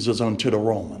delivered Jesus unto the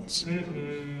Romans?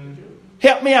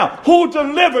 Help me out. Who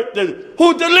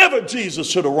delivered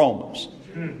Jesus to the Romans?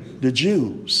 The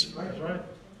Jews.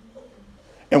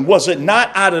 And was it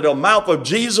not out of the mouth of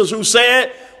Jesus who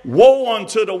said, woe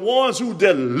unto the ones who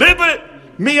delivered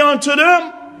me unto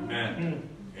them? Amen.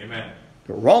 Amen.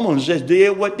 The Romans just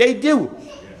did what they do.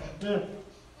 Yeah.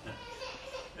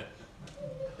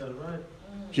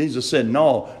 Jesus said,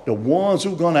 no, the ones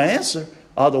who are going to answer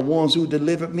are the ones who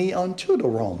delivered me unto the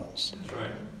Romans. That's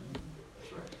right.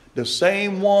 The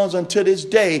same ones unto this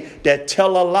day that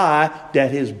tell a lie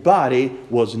that his body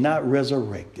was not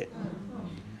resurrected.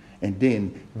 And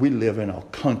then we live in a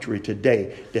country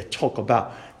today that talk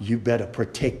about you better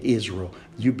protect Israel.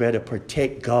 You better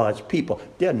protect God's people.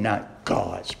 They're not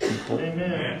God's people.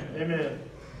 Amen. Amen.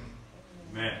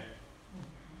 Amen.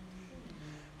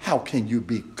 How can you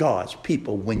be God's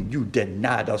people when you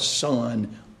deny the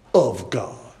Son of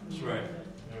God? That's right.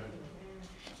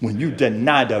 When you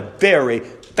deny the very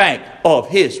fact of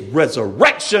his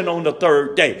resurrection on the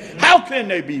third day. How can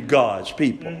they be God's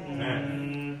people?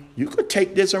 Amen. You could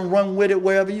take this and run with it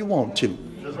wherever you want to.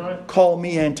 That's right. Call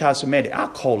me anti-Semitic. I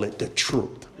call it the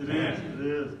truth. It is. It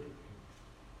is.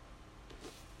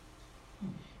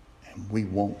 And we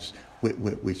won't.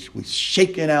 We're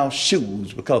shaking our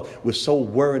shoes because we're so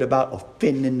worried about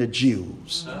offending the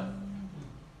Jews.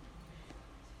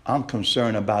 I'm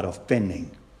concerned about offending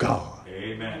God.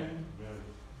 Amen.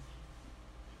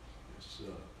 Yes, sir.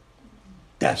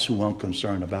 That's who I'm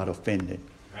concerned about offending.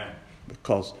 Amen.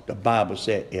 Because the Bible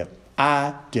said, if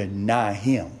I deny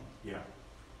him, Yeah.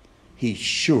 he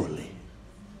surely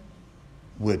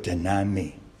will deny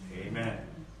me Amen.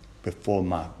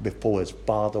 before his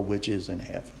Father which is in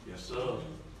heaven. Yes, sir.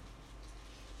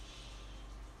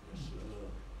 Yes, sir.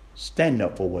 Stand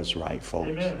up for what's right, folks.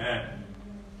 Amen. Amen.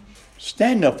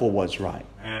 Stand up for what's right.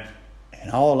 Amen.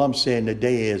 And all I'm saying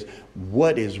today is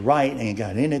what is right ain't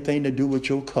got anything to do with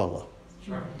your color. That's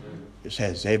right. It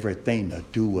has everything to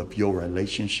do with your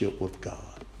relationship with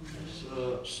God. Yes,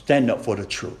 sir. Stand up for the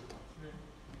truth.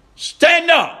 Stand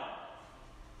up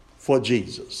for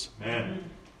Jesus. Amen.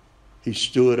 He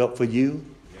stood up for you,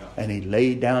 Yeah. and he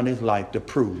laid down his life to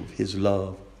prove his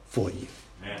love for you.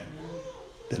 Amen.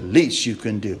 The least you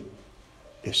can do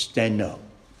is stand up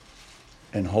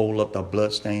and hold up the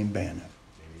bloodstained banner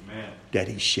Amen. that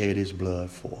he shed his blood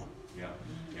for. Yeah.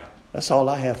 Yeah. That's all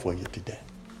I have for you today.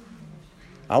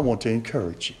 I want to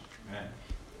encourage you. Amen.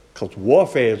 Because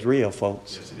warfare is real,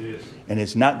 folks. Yes, it is. And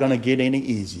it's not going to get any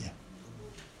easier.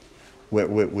 We're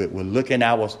looking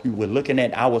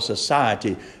at our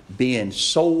society being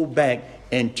sold back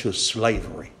into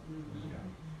slavery.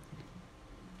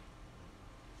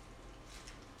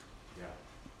 Yeah.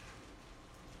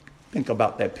 Think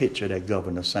about that picture that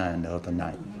governor signed the other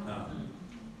night.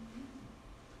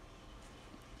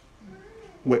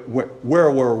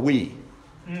 Where were we?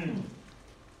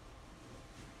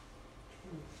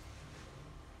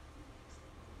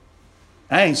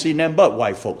 I ain't seen nothing but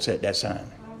white folks at that sign.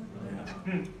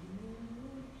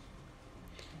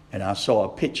 And I saw a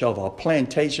picture of a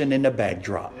plantation in the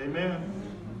backdrop. Amen.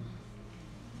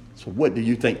 So what do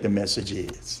you think the message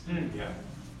is? Yeah.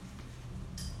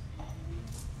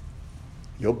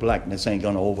 Your blackness ain't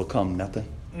going to overcome nothing.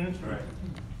 That's right.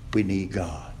 We need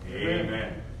God.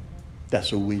 Amen.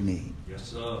 That's what we need. Yes,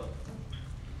 sir.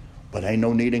 But ain't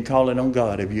no need in calling on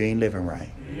God if you ain't living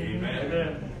right. Amen.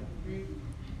 Amen.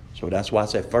 So that's why I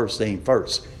said first thing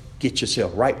first. Get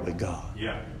yourself right with God.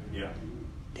 Yeah. Yeah.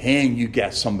 Then you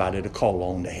got somebody to call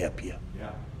on to help you.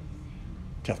 Yeah.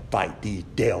 To fight these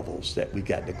devils that we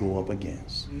got to go up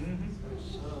against.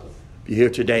 If you're here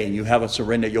today and you haven't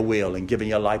surrendered your will and given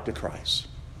your life to Christ,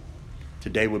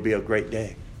 today would be a great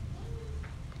day.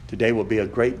 Today will be a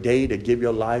great day to give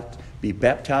your life, be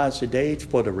baptized today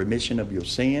for the remission of your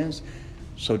sins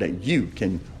so that you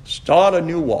can start a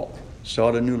new walk,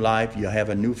 start a new life. You have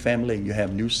a new family and you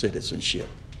have new citizenship.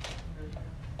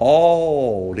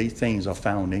 All these things are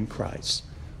found in Christ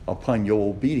upon your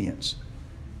obedience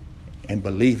and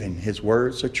believing his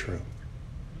words are true.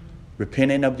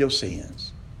 Repenting of your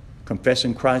sins,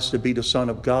 confessing Christ to be the Son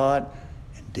of God,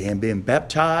 and then being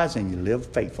baptized and you live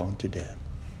faithful unto death.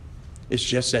 It's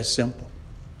just that simple.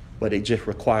 But it just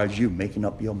requires you making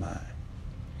up your mind.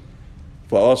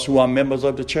 For us who are members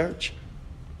of the church,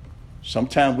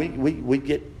 sometimes we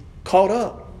get caught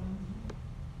up.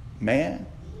 Man,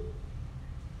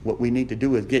 what we need to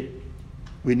do is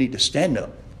we need to stand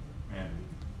up. Amen.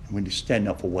 We need to stand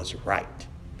up for what's right,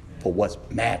 for what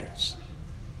matters.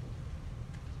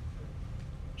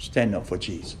 Stand up for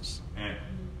Jesus. Amen.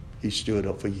 He stood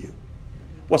up for you.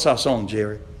 What's our song,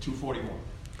 Jerry? 241.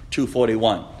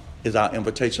 241 is our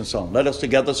invitation song. Let us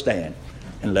together stand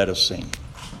and let us sing.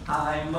 I'm